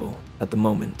 available at the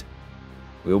moment.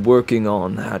 We're working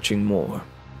on hatching more.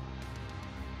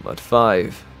 But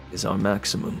 5 is our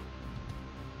maximum.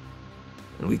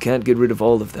 And we can't get rid of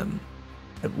all of them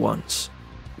at once.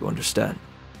 You understand?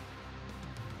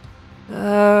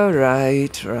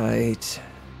 Right.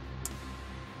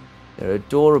 They're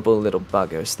adorable little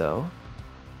buggers, though.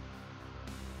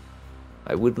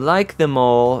 I would like them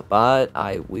all, but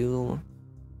I will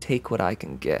take what I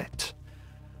can get.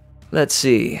 Let's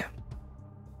see.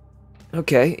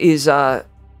 Okay, is the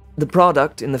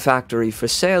product in the factory for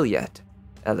sale yet,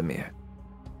 Elamir?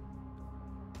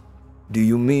 Do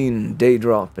you mean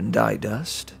Daydrop and Dye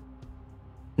Dust?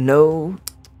 No.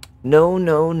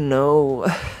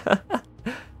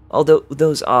 Although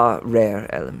those are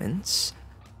rare elements,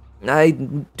 I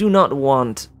do not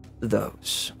want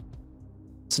those.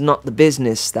 It's not the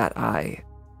business that I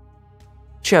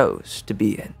chose to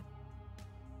be in.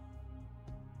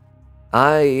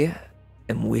 I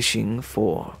am wishing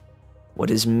for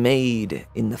what is made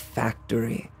in the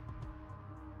factory,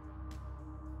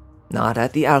 not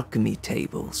at the alchemy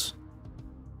tables.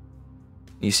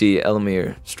 You see,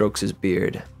 Elamir strokes his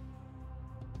beard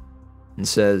and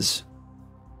says,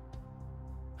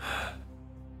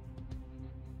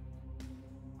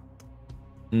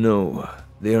 "No,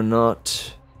 they are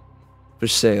not for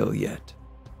sale yet.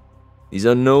 These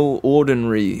are no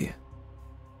ordinary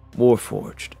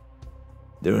Warforged.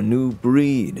 They're a new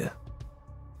breed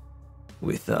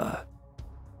with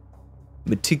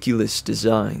meticulous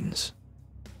designs.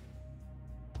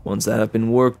 Ones that have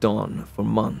been worked on for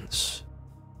months.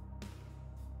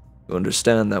 You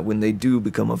understand that when they do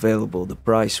become available, the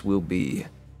price will be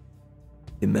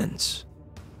immense."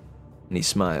 And he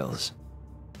smiles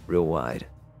real wide.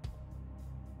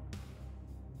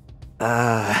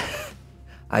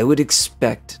 I would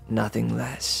expect nothing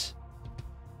less.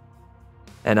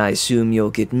 And I assume you'll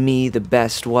get me the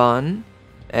best one,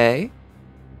 eh?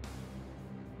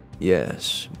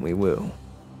 Yes, we will.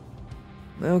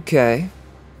 Okay.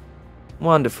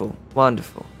 Wonderful.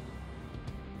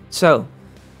 So,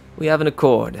 we have an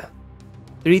accord.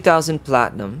 3,000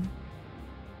 platinum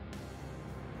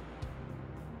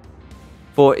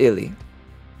for Illy.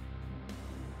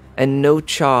 And no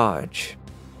charge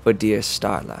for dear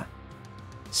Starla.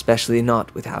 Especially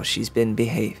not with how she's been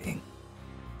behaving.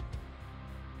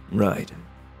 Right.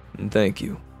 Thank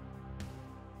you.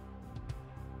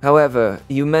 However,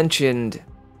 you mentioned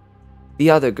the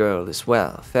other girl as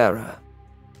well, Farah.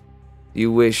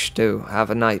 You wish to have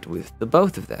a night with the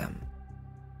both of them?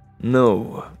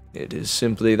 No, it is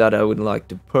simply that I would like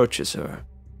to purchase her.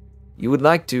 You would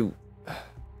like to...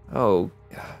 Oh...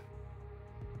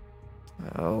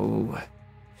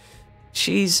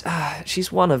 She's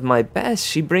one of my best.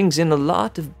 She brings in a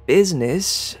lot of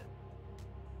business.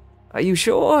 Are you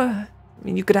sure? I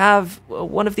mean, you could have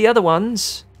one of the other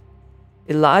ones.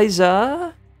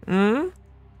 Eliza?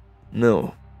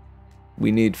 No.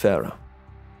 We need Farah.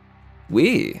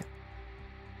 We?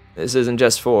 This isn't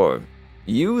just for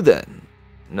you, then,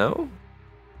 no?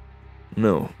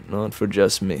 No, not for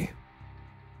just me.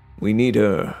 We need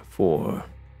her for...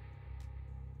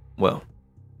 well...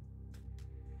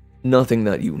 nothing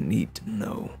that you need to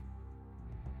know.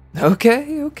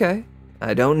 Okay.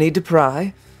 I don't need to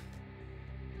pry.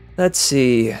 Let's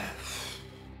see.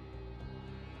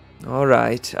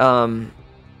 Alright,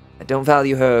 I don't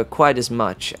value her quite as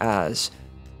much as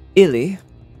Illy,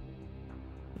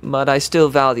 but I still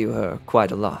value her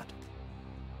quite a lot.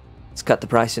 Let's cut the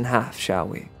price in half, shall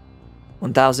we?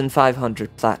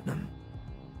 1,500 platinum.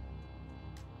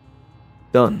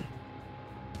 Done.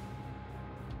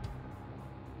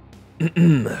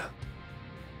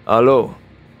 Hello.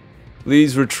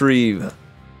 Please retrieve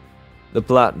the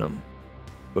platinum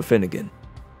for Finnegan.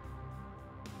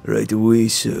 Right away,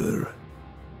 sir.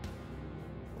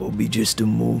 Will be just a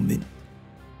moment.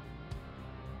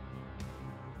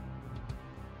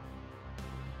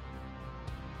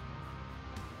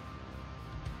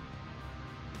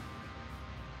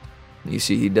 You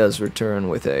see, he does return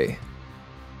with a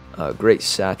great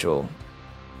satchel.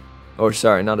 Or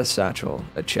sorry, not a satchel,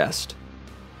 a chest.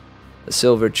 A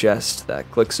silver chest that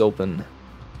clicks open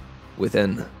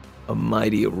within a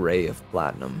mighty array of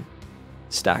platinum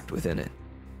stacked within it.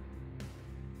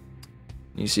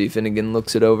 You see Finnegan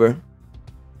looks it over,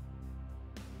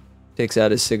 takes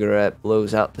out his cigarette,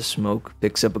 blows out the smoke,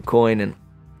 picks up a coin and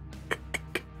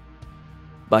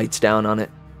bites down on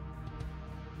it.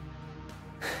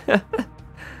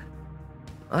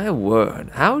 My word,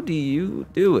 how do you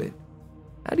do it?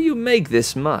 How do you make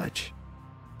this much?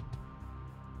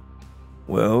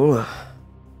 Well,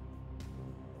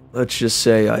 let's just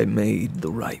say I made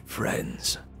the right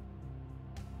friends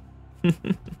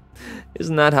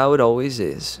Isn't that how it always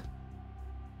is?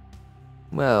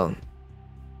 Well,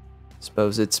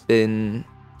 suppose it's been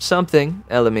something,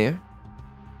 Elamir.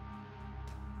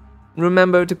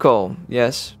 Remember to call,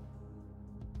 yes?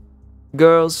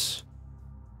 Girls,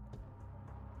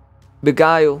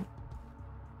 Beguile,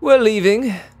 we're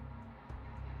leaving.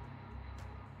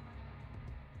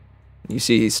 You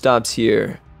see, he stops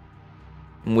here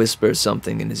and whispers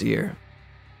something in his ear.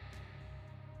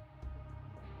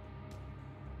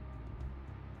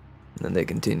 And then they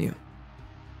continue.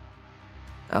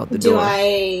 Out the door.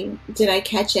 Did I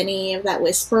catch any of that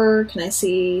whisper? Can I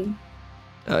see?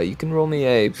 You can roll me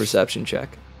a perception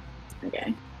check.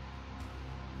 Okay.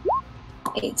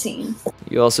 18.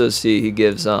 You also see he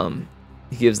gives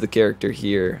the character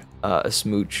here a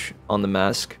smooch on the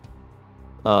mask.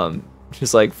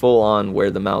 Just like full on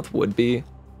where the mouth would be,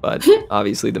 but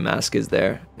obviously the mask is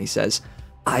there. He says,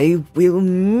 "I will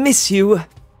miss you.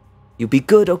 You be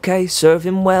good, okay? Serve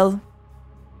him well."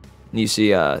 And you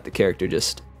see the character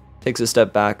just takes a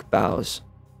step back, bows,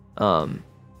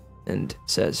 and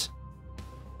says,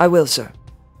 "I will, sir."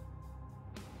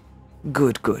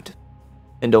 Good, good.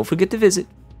 And don't forget to visit.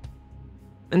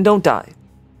 And don't die.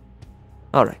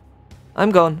 Alright.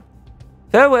 I'm gone.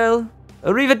 Farewell.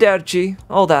 Arrivederci.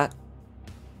 All that.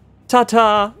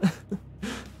 Ta-ta.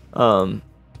 An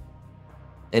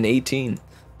 18.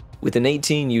 With an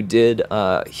 18, you did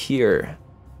hear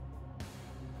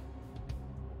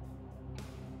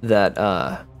that,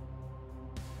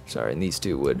 sorry, and these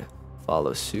two would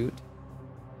follow suit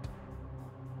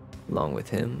along with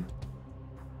him.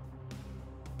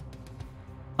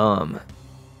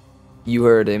 You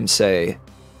heard him say,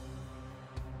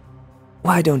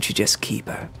 "Why don't you just keep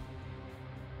her?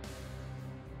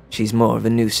 She's more of a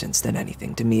nuisance than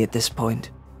anything to me at this point.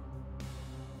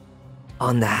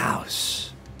 On the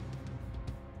house."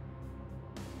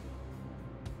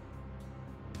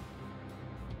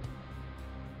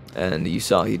 And you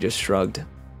saw he just shrugged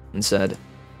and said,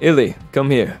 "Illy,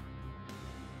 come here."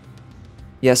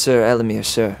 "Yes, sir, Elamir,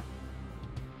 sir."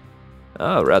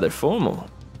 "Ah, rather formal.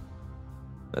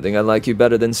 I think I like you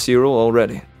better than Cyril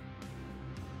already."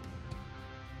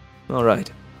 "All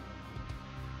right.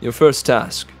 Your first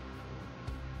task.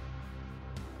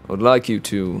 I would like you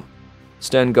to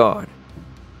stand guard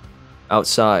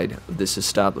outside of this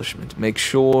establishment. Make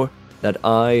sure that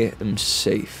I am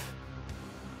safe.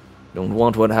 Don't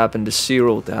want what happened to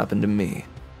Cyril to happen to me.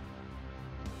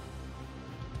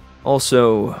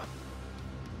 Also,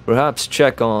 perhaps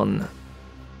check on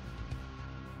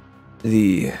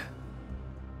the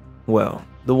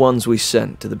ones we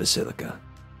sent to the Basilica."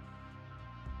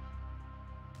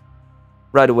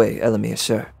 "Right away, Elamir,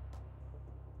 sir."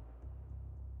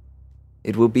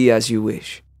 "It will be as you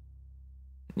wish."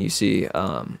 You see,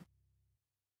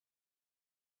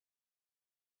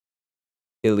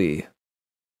 Illy,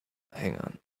 hang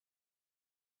on.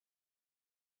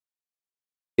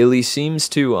 Illy seems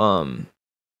to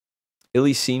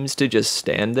just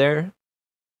stand there,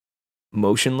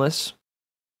 motionless.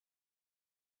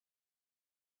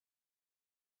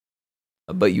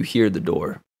 But you hear the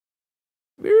door.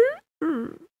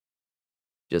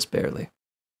 Just barely.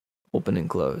 Open and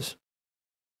close.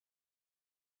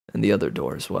 And the other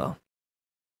door as well.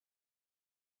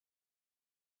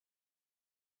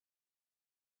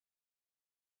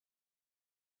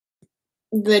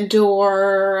 The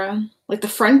door, like the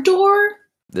front door?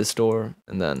 This door,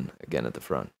 and then again at the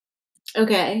front.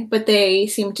 Okay, but they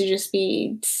seem to just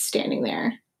be standing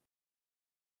there.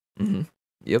 Mm-hmm.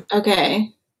 Yep.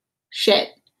 Okay. Shit.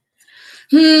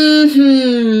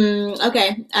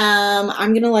 Okay.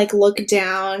 I'm gonna like look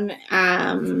down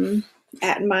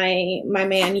at my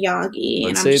man Yagi. Let's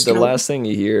and say I'm just the gonna... last thing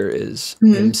you hear is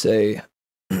him say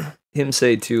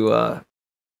to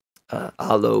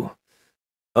Alo,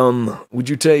 would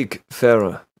you take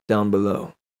Farah down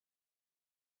below?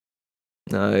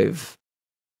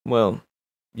 Well,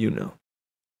 you know.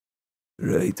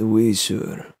 Right away,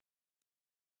 sir.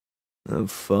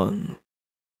 Have fun.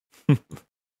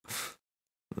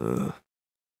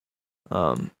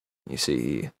 You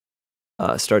see,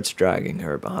 he starts dragging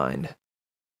her behind.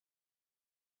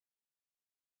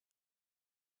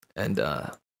 And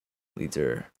leads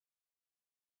her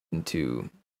into,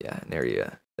 an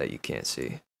area that you can't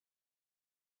see.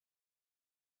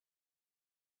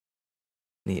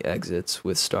 And he exits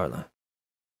with Starla.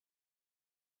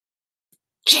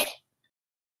 Shit.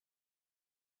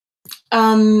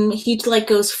 He like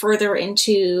goes further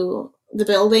into the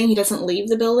building. He doesn't leave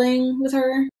the building with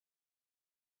her.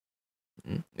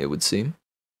 It would seem.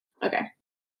 Okay.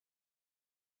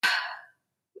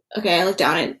 Okay, I look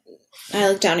down at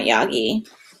Yagi.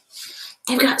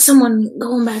 They've got someone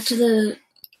going back to the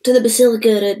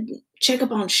basilica to check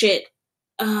up on shit.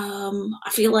 I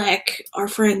feel like our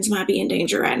friends might be in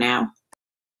danger right now.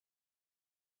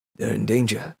 They're in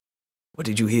danger. What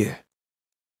did you hear?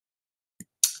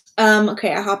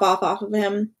 Okay, I hop off of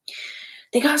him.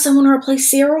 They got someone to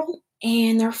replace Cyril,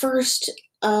 and their first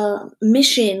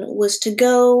mission was to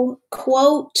go,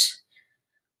 quote,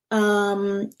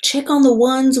 check on the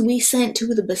ones we sent to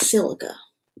the basilica.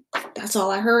 That's all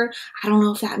I heard. I don't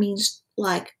know if that means,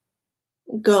 like,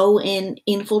 go and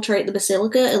infiltrate the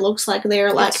basilica. It looks like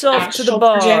they're, like, It's off to the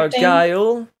bar, projecting.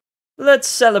 Guile. Let's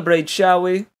celebrate, shall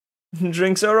we?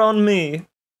 Drinks are on me.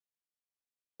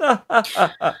 I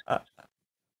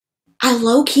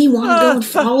low-key want to go and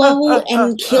follow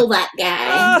and kill that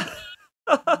guy.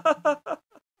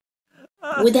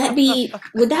 Would that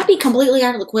be completely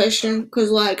out of the question?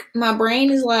 Because, like, my brain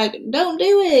is like, don't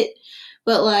do it.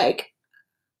 But, like,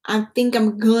 I think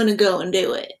I'm gonna go and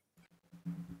do it.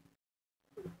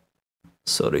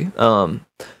 Sorry. Well,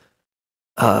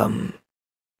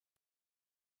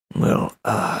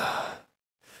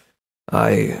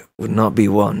 I would not be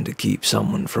one to keep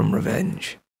someone from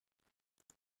revenge.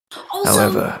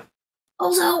 However,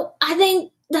 Also, I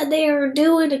think that they are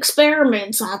doing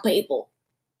experiments on people.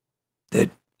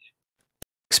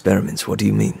 experiments, what do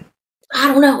you mean?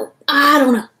 I don't know.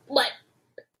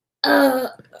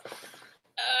 But,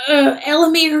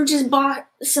 Elamir just bought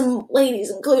some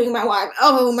ladies, including my wife.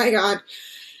 Oh my god.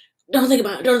 Don't think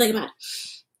about it.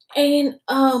 And,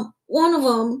 one of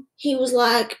them, he was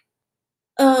like,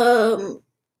 I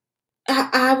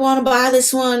want to buy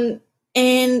this one,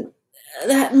 and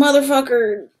that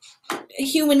motherfucker,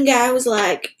 human guy, was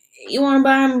like, you want to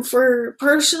buy them for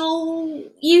personal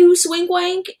use, wink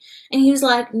wink? And he was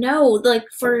like, no, like,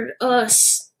 for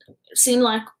us. It seemed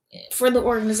like for the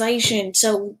organization,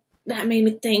 so that made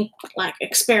me think, like,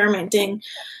 experimenting.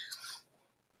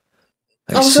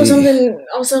 I Also, see.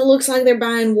 also looks like they're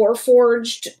buying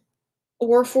Warforges,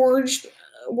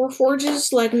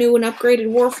 like new and upgraded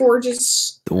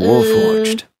Warforges. The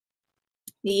Warforged.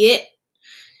 Yeah.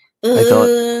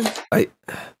 I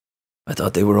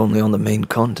thought they were only on the main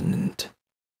continent.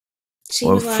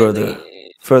 Or Seems like further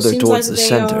seems towards like the they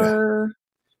center.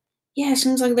 Yeah,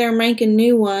 seems like they're making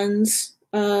new ones.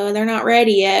 They're not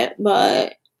ready yet,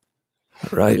 but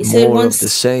Right, he said more once. of the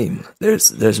same.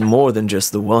 There's more than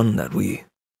just the one that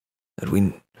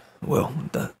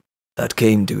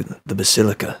came to the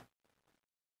basilica.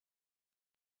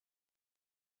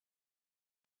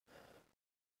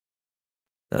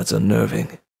 That's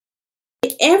unnerving.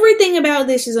 Everything about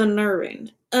this is unnerving.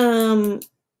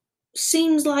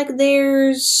 Seems like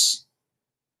there's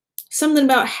something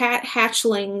about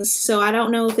hatchlings, so I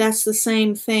don't know if that's the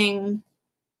same thing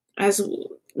as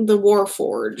the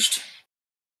Warforged.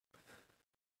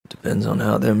 Depends on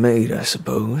how they're made, I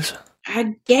suppose.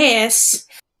 I guess.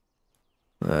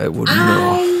 I wouldn't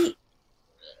know.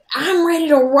 I'm ready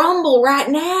to rumble right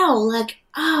now. Like,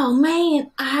 oh man,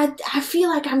 I feel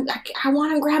like I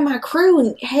want to grab my crew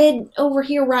and head over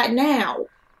here right now.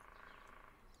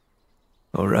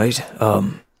 All right.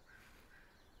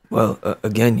 Well,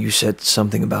 again, you said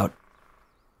something about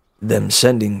them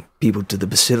sending people to the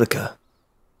basilica.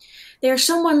 There's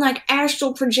someone like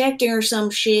astral projecting or some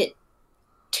shit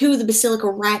to the basilica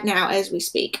right now as we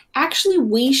speak. Actually,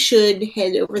 we should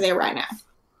head over there right now.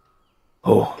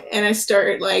 Oh. And I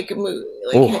start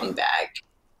heading back.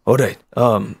 All right.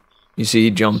 You see,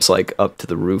 he jumps like up to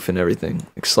the roof and everything,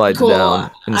 like slides Cool.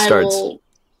 down and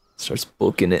starts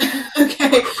booking it.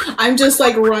 Okay, I'm just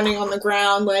like running on the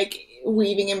ground, like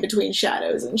weaving in between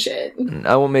shadows and shit.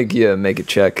 I will make you make a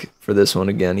check for this one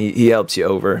again. He helps you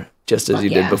over just as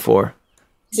did before.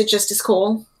 Is it just as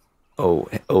cool? Oh,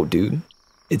 dude,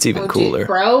 it's even cooler, dude,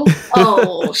 bro.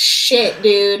 Oh shit,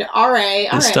 dude. All right,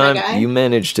 this time you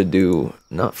managed to do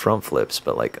not front flips,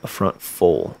 but like a front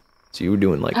full. So you were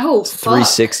doing like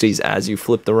 360s as you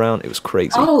flipped around. It was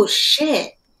crazy. Oh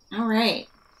shit! All right.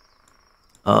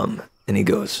 And he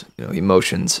goes, he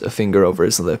motions a finger over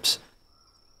his lips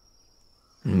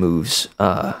and moves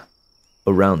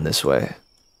around this way.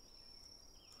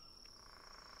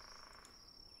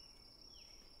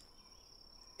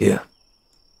 Yeah.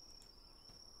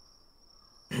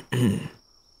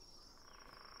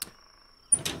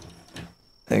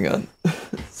 Hang on.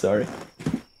 Sorry.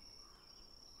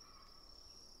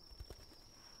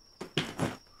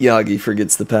 Yagi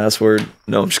forgets the password.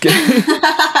 No, I'm just kidding.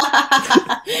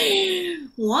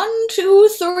 1, 2,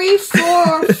 3,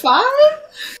 4, 5.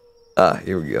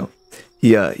 Here we go.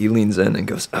 He leans in and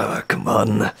goes, come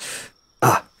on.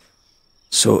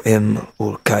 So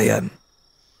ul Kayam.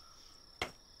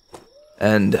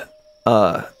 And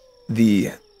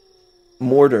the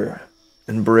mortar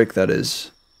and brick that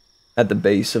is at the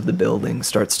base of the building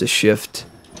starts to shift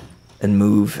and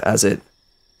move as it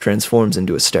transforms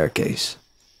into a staircase.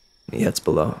 He heads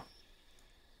below.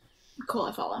 Cool,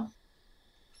 I follow.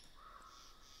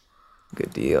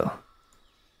 Good deal.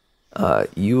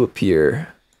 You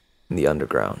appear in the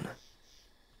underground.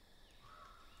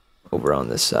 Over on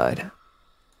this side.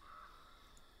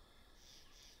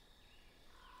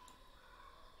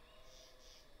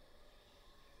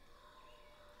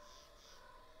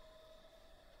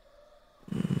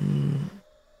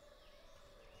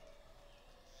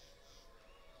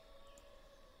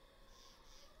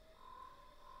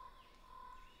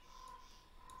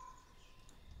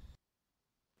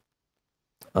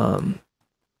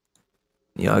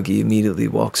 Yagi immediately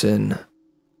walks in.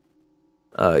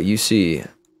 You see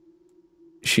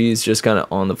she's just kind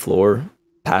of on the floor,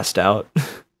 passed out.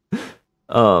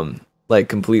 Like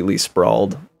completely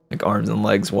sprawled, like arms and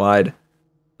legs wide.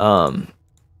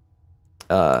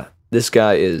 This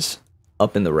guy is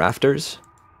up in the rafters.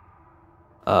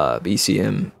 But you see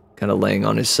him kind of laying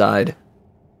on his side,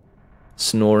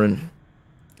 snoring.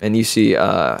 And you see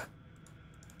the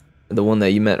one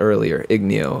that you met earlier,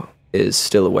 Igneo, is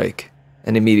still awake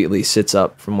and immediately sits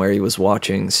up from where he was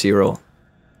watching Cyril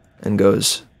and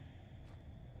goes,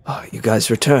 "Oh, you guys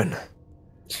return."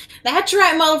 That's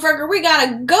right, motherfucker. We got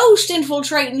a ghost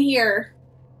infiltrating here.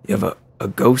 You have a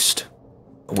ghost?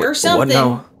 Or something. What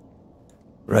now?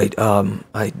 Right,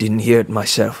 I didn't hear it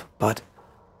myself, but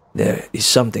there is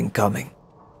something coming.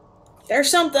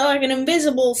 There's something like an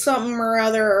invisible something or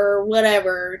other or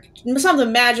whatever.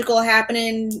 Something magical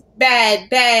happening.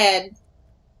 Bad.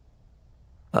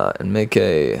 And make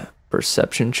a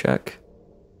perception check.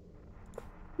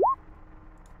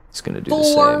 It's gonna do 4.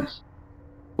 the same.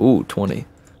 Ooh, 20.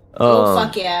 Oh,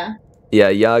 fuck yeah. Yeah,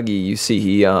 Yagi, you see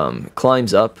he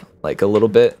climbs up like a little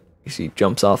bit. You see he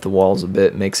jumps off the walls a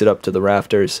bit, makes it up to the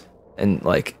rafters, and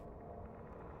like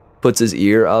puts his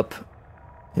ear up,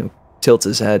 you know, tilts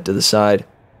his head to the side,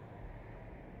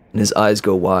 and his eyes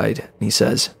go wide, and he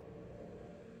says,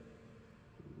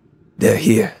 "They're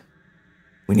here.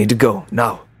 We need to go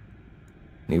now."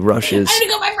 And he rushes, I need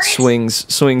to go, my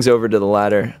friends. swings over to the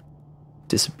ladder,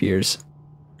 disappears.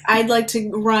 I'd like to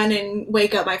run and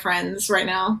wake up my friends right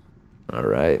now. All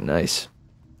right, nice.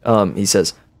 He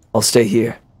says, "I'll stay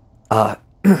here.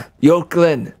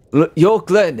 Yorkland. Well,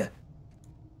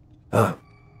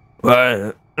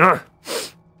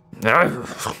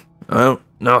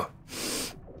 no.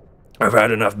 I've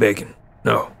had enough bacon.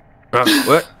 No.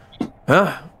 What?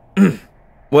 Huh?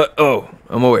 What? Oh,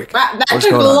 I'm awake. That What's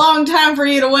took a going on? long time for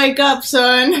you to wake up,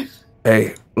 son.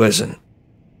 Hey, listen.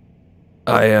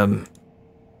 I am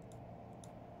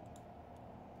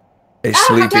a I don't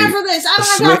sleepy, have time for this. I don't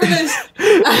have time for this.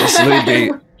 a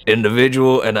sleepy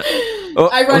individual, and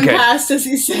I run past as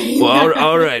he's saying. Well, that.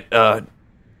 all right.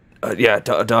 Yeah.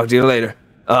 Talk to you later.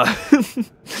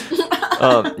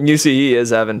 You see he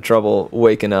is having trouble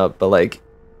waking up, but like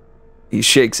he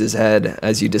shakes his head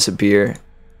as you disappear.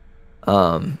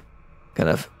 Kind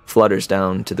of flutters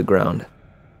down to the ground.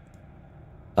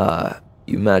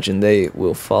 You imagine they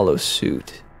will follow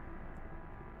suit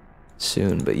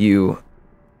soon, but you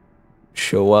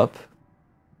show up.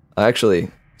 Actually,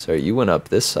 sorry, you went up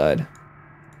this side.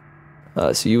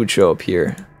 So you would show up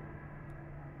here.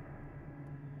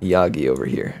 Yagi over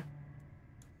here.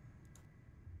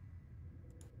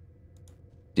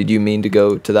 Did you mean to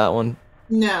go to that one?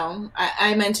 No,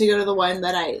 I meant to go to the one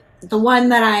that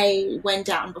I went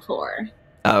down before.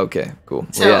 Ah, okay, cool.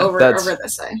 So well, yeah, over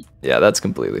this way. Yeah, that's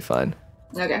completely fine.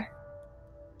 Okay.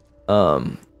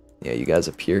 Yeah, you guys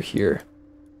appear here.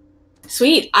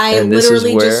 Sweet. I And this is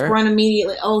literally just where- run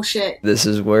immediately. Oh shit. This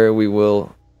is where we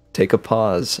will take a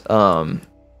pause. And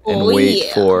Oh, wait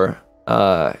yeah. for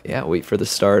wait for the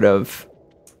start of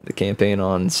the campaign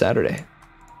on Saturday.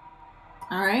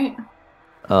 All right.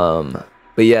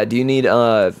 But yeah, do you need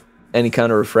any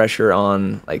kind of refresher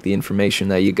on like the information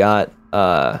that you got?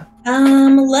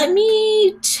 Let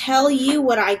me tell you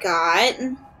what I got.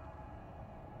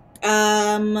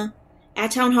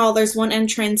 At Town Hall, there's one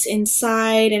entrance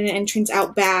inside and an entrance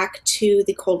out back to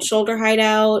the Cold Shoulder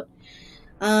hideout.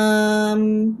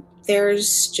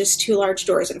 There's just 2 large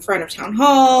doors in front of Town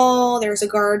Hall. There's a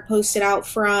guard posted out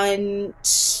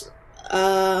front.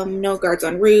 No guards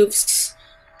on roofs.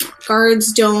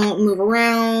 Guards don't move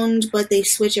around, but they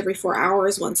switch every 4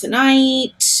 hours once a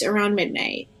night around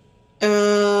midnight.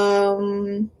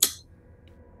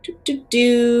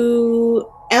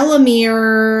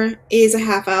 Elamir is a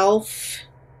half-elf.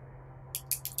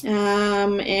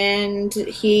 And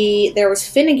there was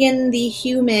Finnegan the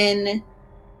human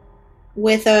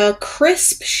with a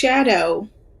crisp shadow.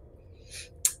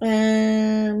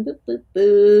 Boop, boop,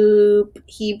 boop.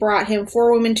 He brought him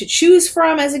 4 women to choose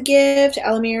from as a gift.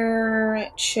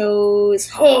 Elamir chose,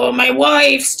 my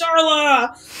wife,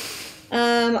 Starla.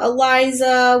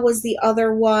 Eliza was the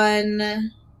other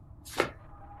one.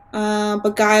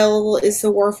 Beguile is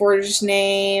the Warforged's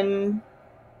name.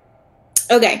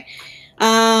 Okay.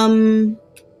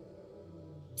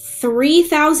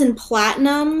 3,000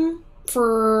 platinum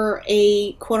for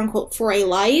a quote-unquote for a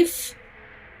life.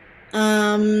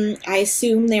 I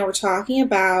assume they were talking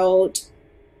about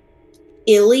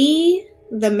Illy,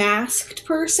 the masked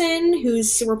person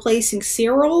who's replacing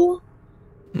Cyril.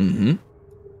 Mm-hmm.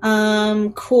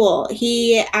 Cool.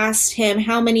 He asked him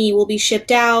how many will be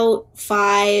shipped out.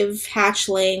 5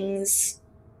 hatchlings.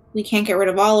 We can't get rid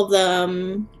of all of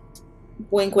them.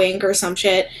 Wink wink or some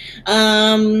shit.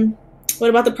 What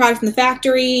about the product in the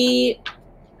factory?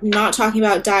 Not talking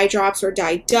about dye drops or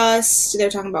dye dust.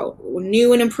 They're talking about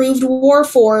new and improved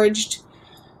Warforged.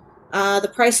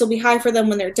 The price will be high for them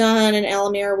when they're done, and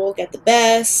Elamir will get the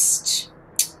best.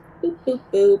 Boop, boop,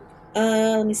 boop.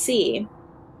 Let me see.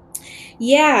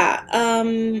 Yeah,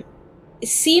 it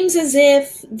seems as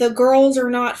if the girls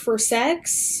are not for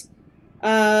sex.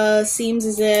 Seems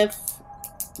as if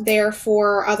they're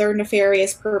for other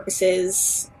nefarious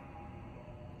purposes.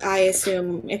 I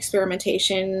assume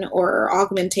experimentation or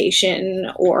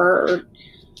augmentation or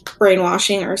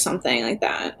brainwashing or something like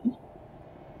that.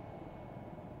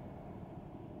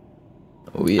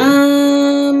 Oh,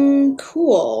 yeah.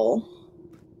 Cool.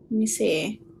 Let me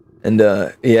see. And,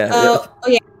 yeah. Oh,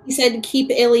 yeah. He said keep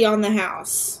Illy on the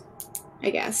house, I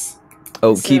guess.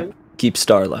 Oh, So, keep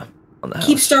Starla on the house.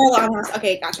 keep Starla on the house.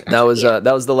 Okay, gotcha.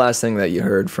 That was the last thing that you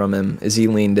heard from him. Is he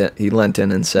leant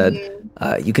in and said,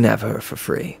 "You can have her for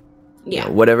free." Yeah. You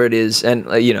know, whatever it is, and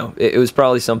it was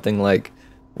probably something like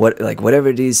whatever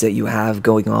it is that you have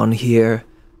going on here.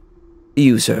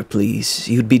 Use her, please.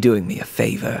 You'd be doing me a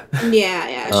favor.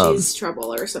 Yeah, she's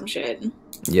trouble or some shit.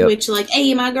 Yep. Which, like,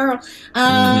 hey, my girl.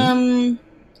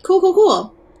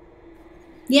 Cool.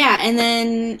 Yeah, and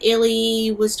then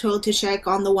Illy was told to check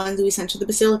on the ones we sent to the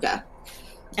Basilica.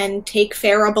 And take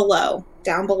Farah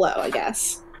down below, I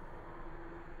guess.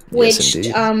 Yes,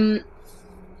 indeed.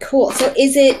 Cool. So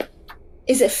is it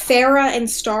Farah and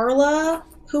Starla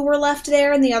who were left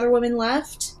there and the other women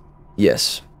left?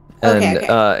 Yes. And okay.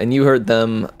 And you heard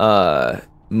them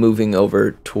moving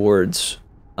over towards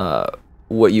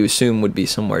what you assume would be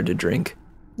somewhere to drink.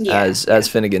 Yeah, as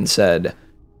Finnegan said,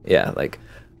 yeah, like,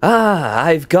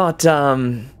 I've got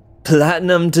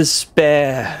platinum to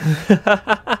spare.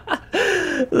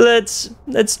 Let's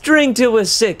drink till we're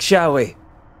sick, shall we?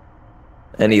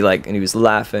 And he was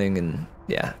laughing and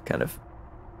kind of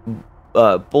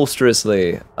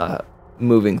bolsterously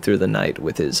moving through the night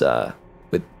with his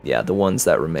the ones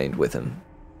that remained with him.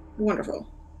 Wonderful.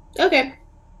 Okay.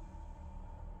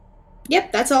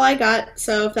 Yep, that's all I got.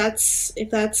 So if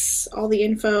that's all the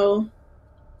info,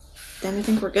 then I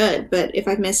think we're good. But if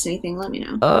I've missed anything, let me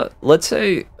know. Let's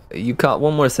say you caught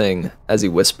one more thing as he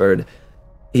whispered.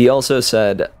 He also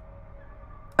said,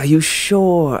 "Are you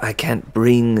sure I can't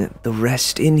bring the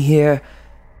rest in here?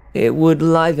 It would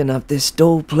liven up this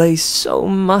dull place so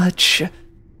much."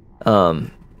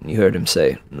 You heard him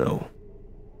say, No,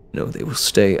 they will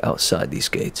stay outside these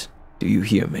gates. Do you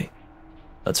hear me?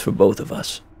 That's for both of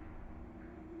us.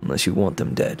 Unless you want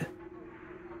them dead.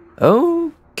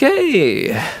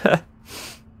 Okay.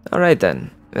 All right then.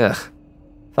 Ugh.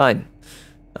 Fine.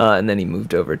 And then he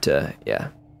moved over to,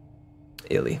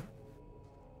 Illy.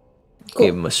 Cool.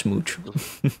 Gave him a smooch.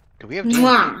 Do we have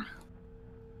Mwah.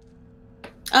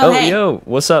 Oh, hey. yo,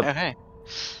 what's up? Oh, hey.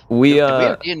 Do we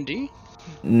have D&D?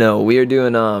 No, we are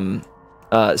doing,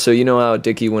 so you know how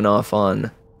Dicky went off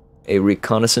on a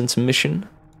reconnaissance mission?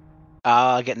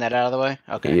 Getting that out of the way?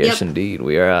 Okay. Yes, indeed.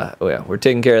 We are, we're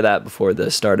taking care of that before the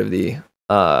start of the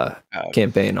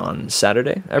campaign on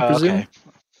Saturday, I presume.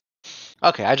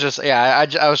 Okay, I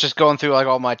was just going through like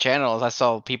all my channels. I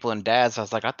saw people in dads. I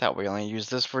was like, I thought we only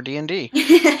used this for D&D.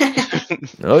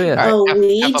 Oh yeah. Right,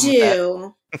 we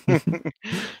do.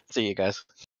 See you guys.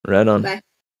 Right on. Bye.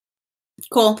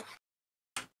 Cool.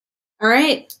 All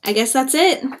right, I guess that's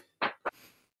it.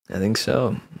 I think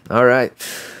so. All right.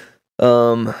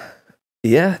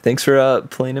 Yeah, thanks for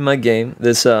playing in my game.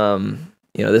 This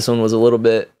this one was a little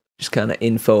bit just kind of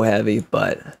info heavy,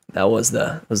 but that was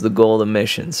the goal of the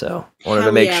mission. So wanted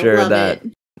to make sure that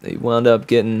they wound up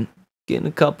getting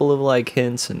a couple of like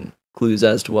hints and clues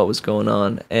as to what was going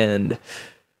on, and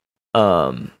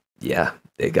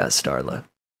they got Starla.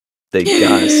 They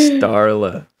got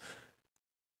Starla.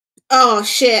 Oh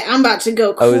shit! I'm about to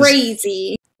go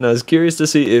crazy. And I was curious to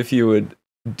see if you would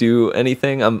do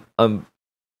anything. I'm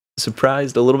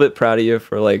surprised, a little bit proud of you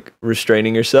for like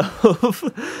restraining yourself.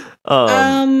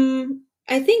 I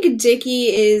think Dicky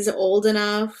is old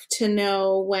enough to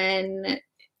know when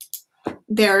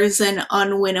there's an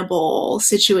unwinnable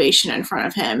situation in front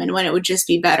of him and when it would just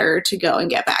be better to go and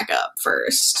get back up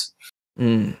first.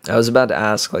 I was about to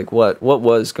ask, like, what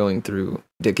was going through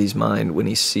Dicky's mind when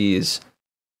he sees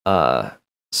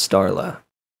Starla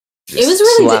it was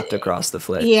really slapped across the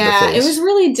face. It was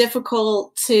really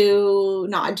difficult to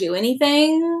not do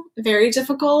anything. Very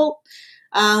difficult.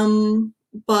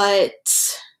 But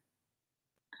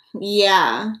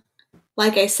yeah,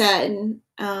 like I said,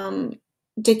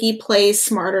 Dicky plays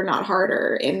smarter, not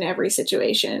harder in every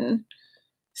situation.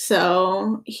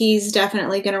 So he's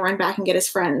definitely going to run back and get his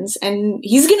friends, and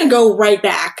he's going to go right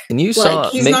back. And you like, saw,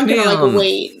 he's not going to like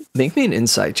wait. Make me an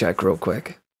insight check real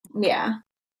quick. Yeah.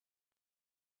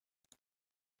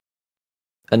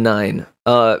 A 9.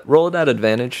 Roll it at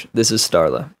advantage. This is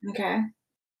Starla. Okay.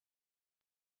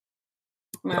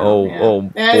 Oh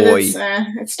boy.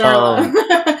 It's Starla.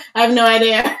 I have no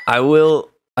idea. I will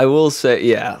say,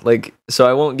 yeah, like, so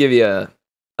I won't give you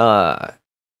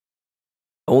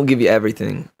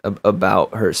everything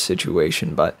about her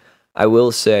situation, but I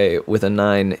will say with a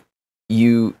 9,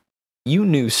 you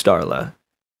knew Starla.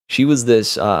 She was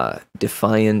this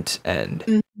defiant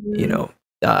and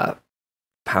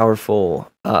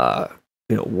powerful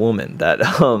woman that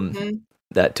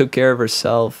that took care of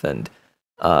herself and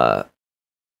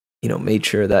made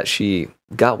sure that she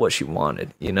got what she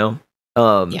wanted, yeah.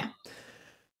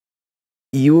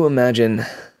 You imagine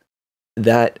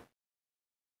that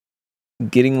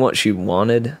getting what she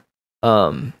wanted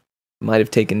might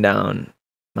have taken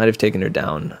her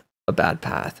down a bad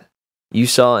path. You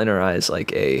saw in her eyes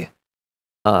like a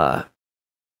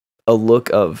look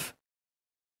of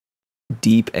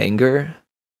deep anger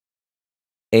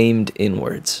aimed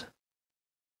inwards.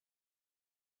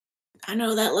 I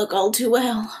know that look all too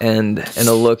well. And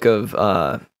a look of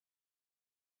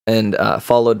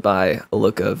followed by a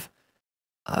look of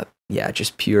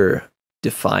just pure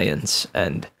defiance,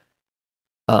 and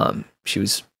she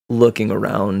was looking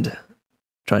around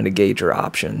trying to gauge her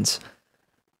options.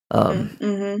 But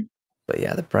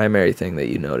yeah, the primary thing that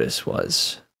you noticed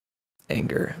was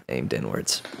anger aimed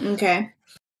inwards. Okay.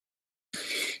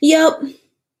 Yep.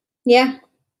 Yeah.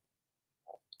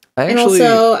 I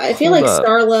feel like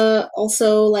Starla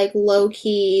also like low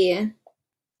key,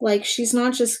 like she's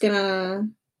not just gonna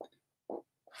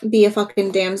be a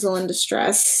fucking damsel in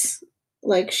distress.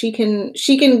 Like she can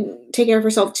take care of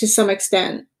herself to some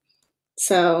extent.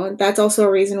 So that's also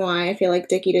a reason why I feel like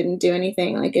Dicky didn't do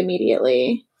anything like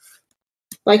immediately.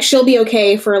 Like she'll be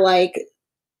okay for like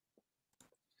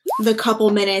the couple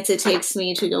minutes it takes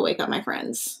me to go wake up my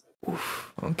friends.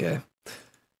 Oof, okay.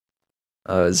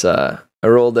 I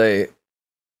rolled a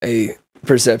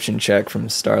perception check from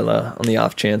Starla on the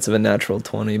off chance of a natural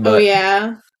 20, but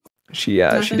she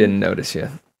didn't notice you.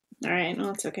 All right, well,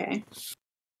 it's okay.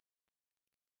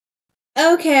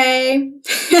 Okay.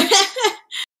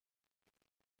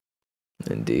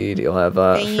 Indeed, you'll have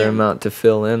a fair amount to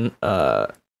fill in.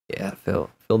 Fill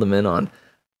them in on.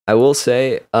 I will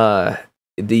say,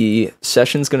 the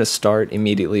session's going to start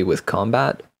immediately with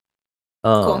combat.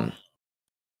 Cool.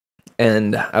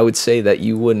 And I would say that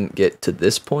you wouldn't get to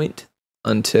this point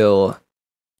until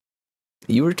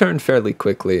you return fairly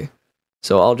quickly.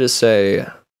 So I'll just say,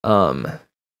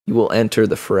 you will enter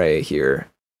the fray here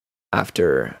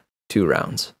after 2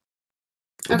 rounds.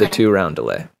 With the 2-round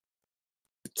delay.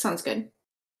 Sounds good.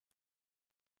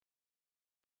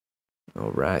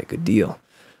 All right, good deal.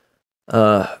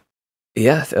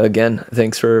 Again,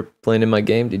 thanks for playing in my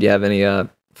game. Did you have any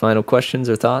final questions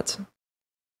or thoughts?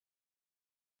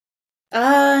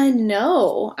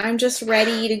 No. I'm just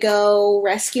ready to go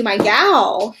rescue my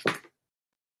gal.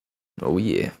 Oh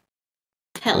yeah.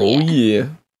 Hell yeah.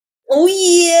 Oh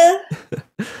yeah. Oh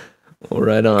yeah. Well,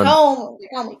 right on. They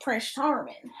call me Prince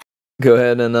Charming. Go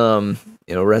ahead and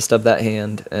rest up that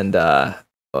hand, and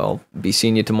I'll be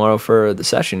seeing you tomorrow for the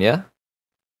session, yeah?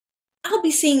 I'll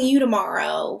be seeing you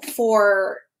tomorrow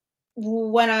for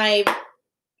when I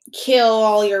kill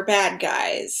all your bad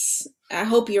guys. I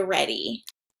hope you're ready.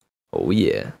 Oh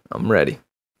yeah, I'm ready.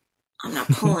 I'm not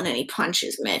pulling any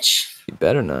punches, Mitch. You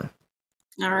better not.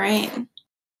 All right.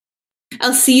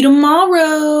 I'll see you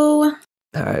tomorrow. All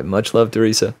right, much love,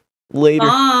 Teresa. Later.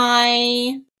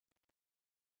 Bye.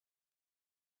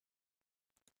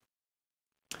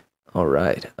 All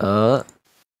right.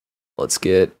 Let's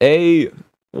get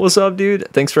what's up, dude?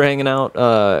 Thanks for hanging out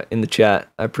in the chat.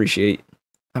 I appreciate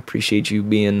you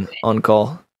being on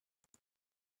call.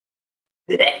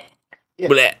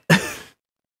 Bleh.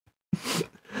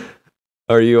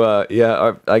 Are you?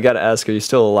 I gotta ask. Are you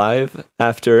still alive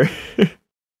after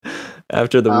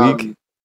after the week?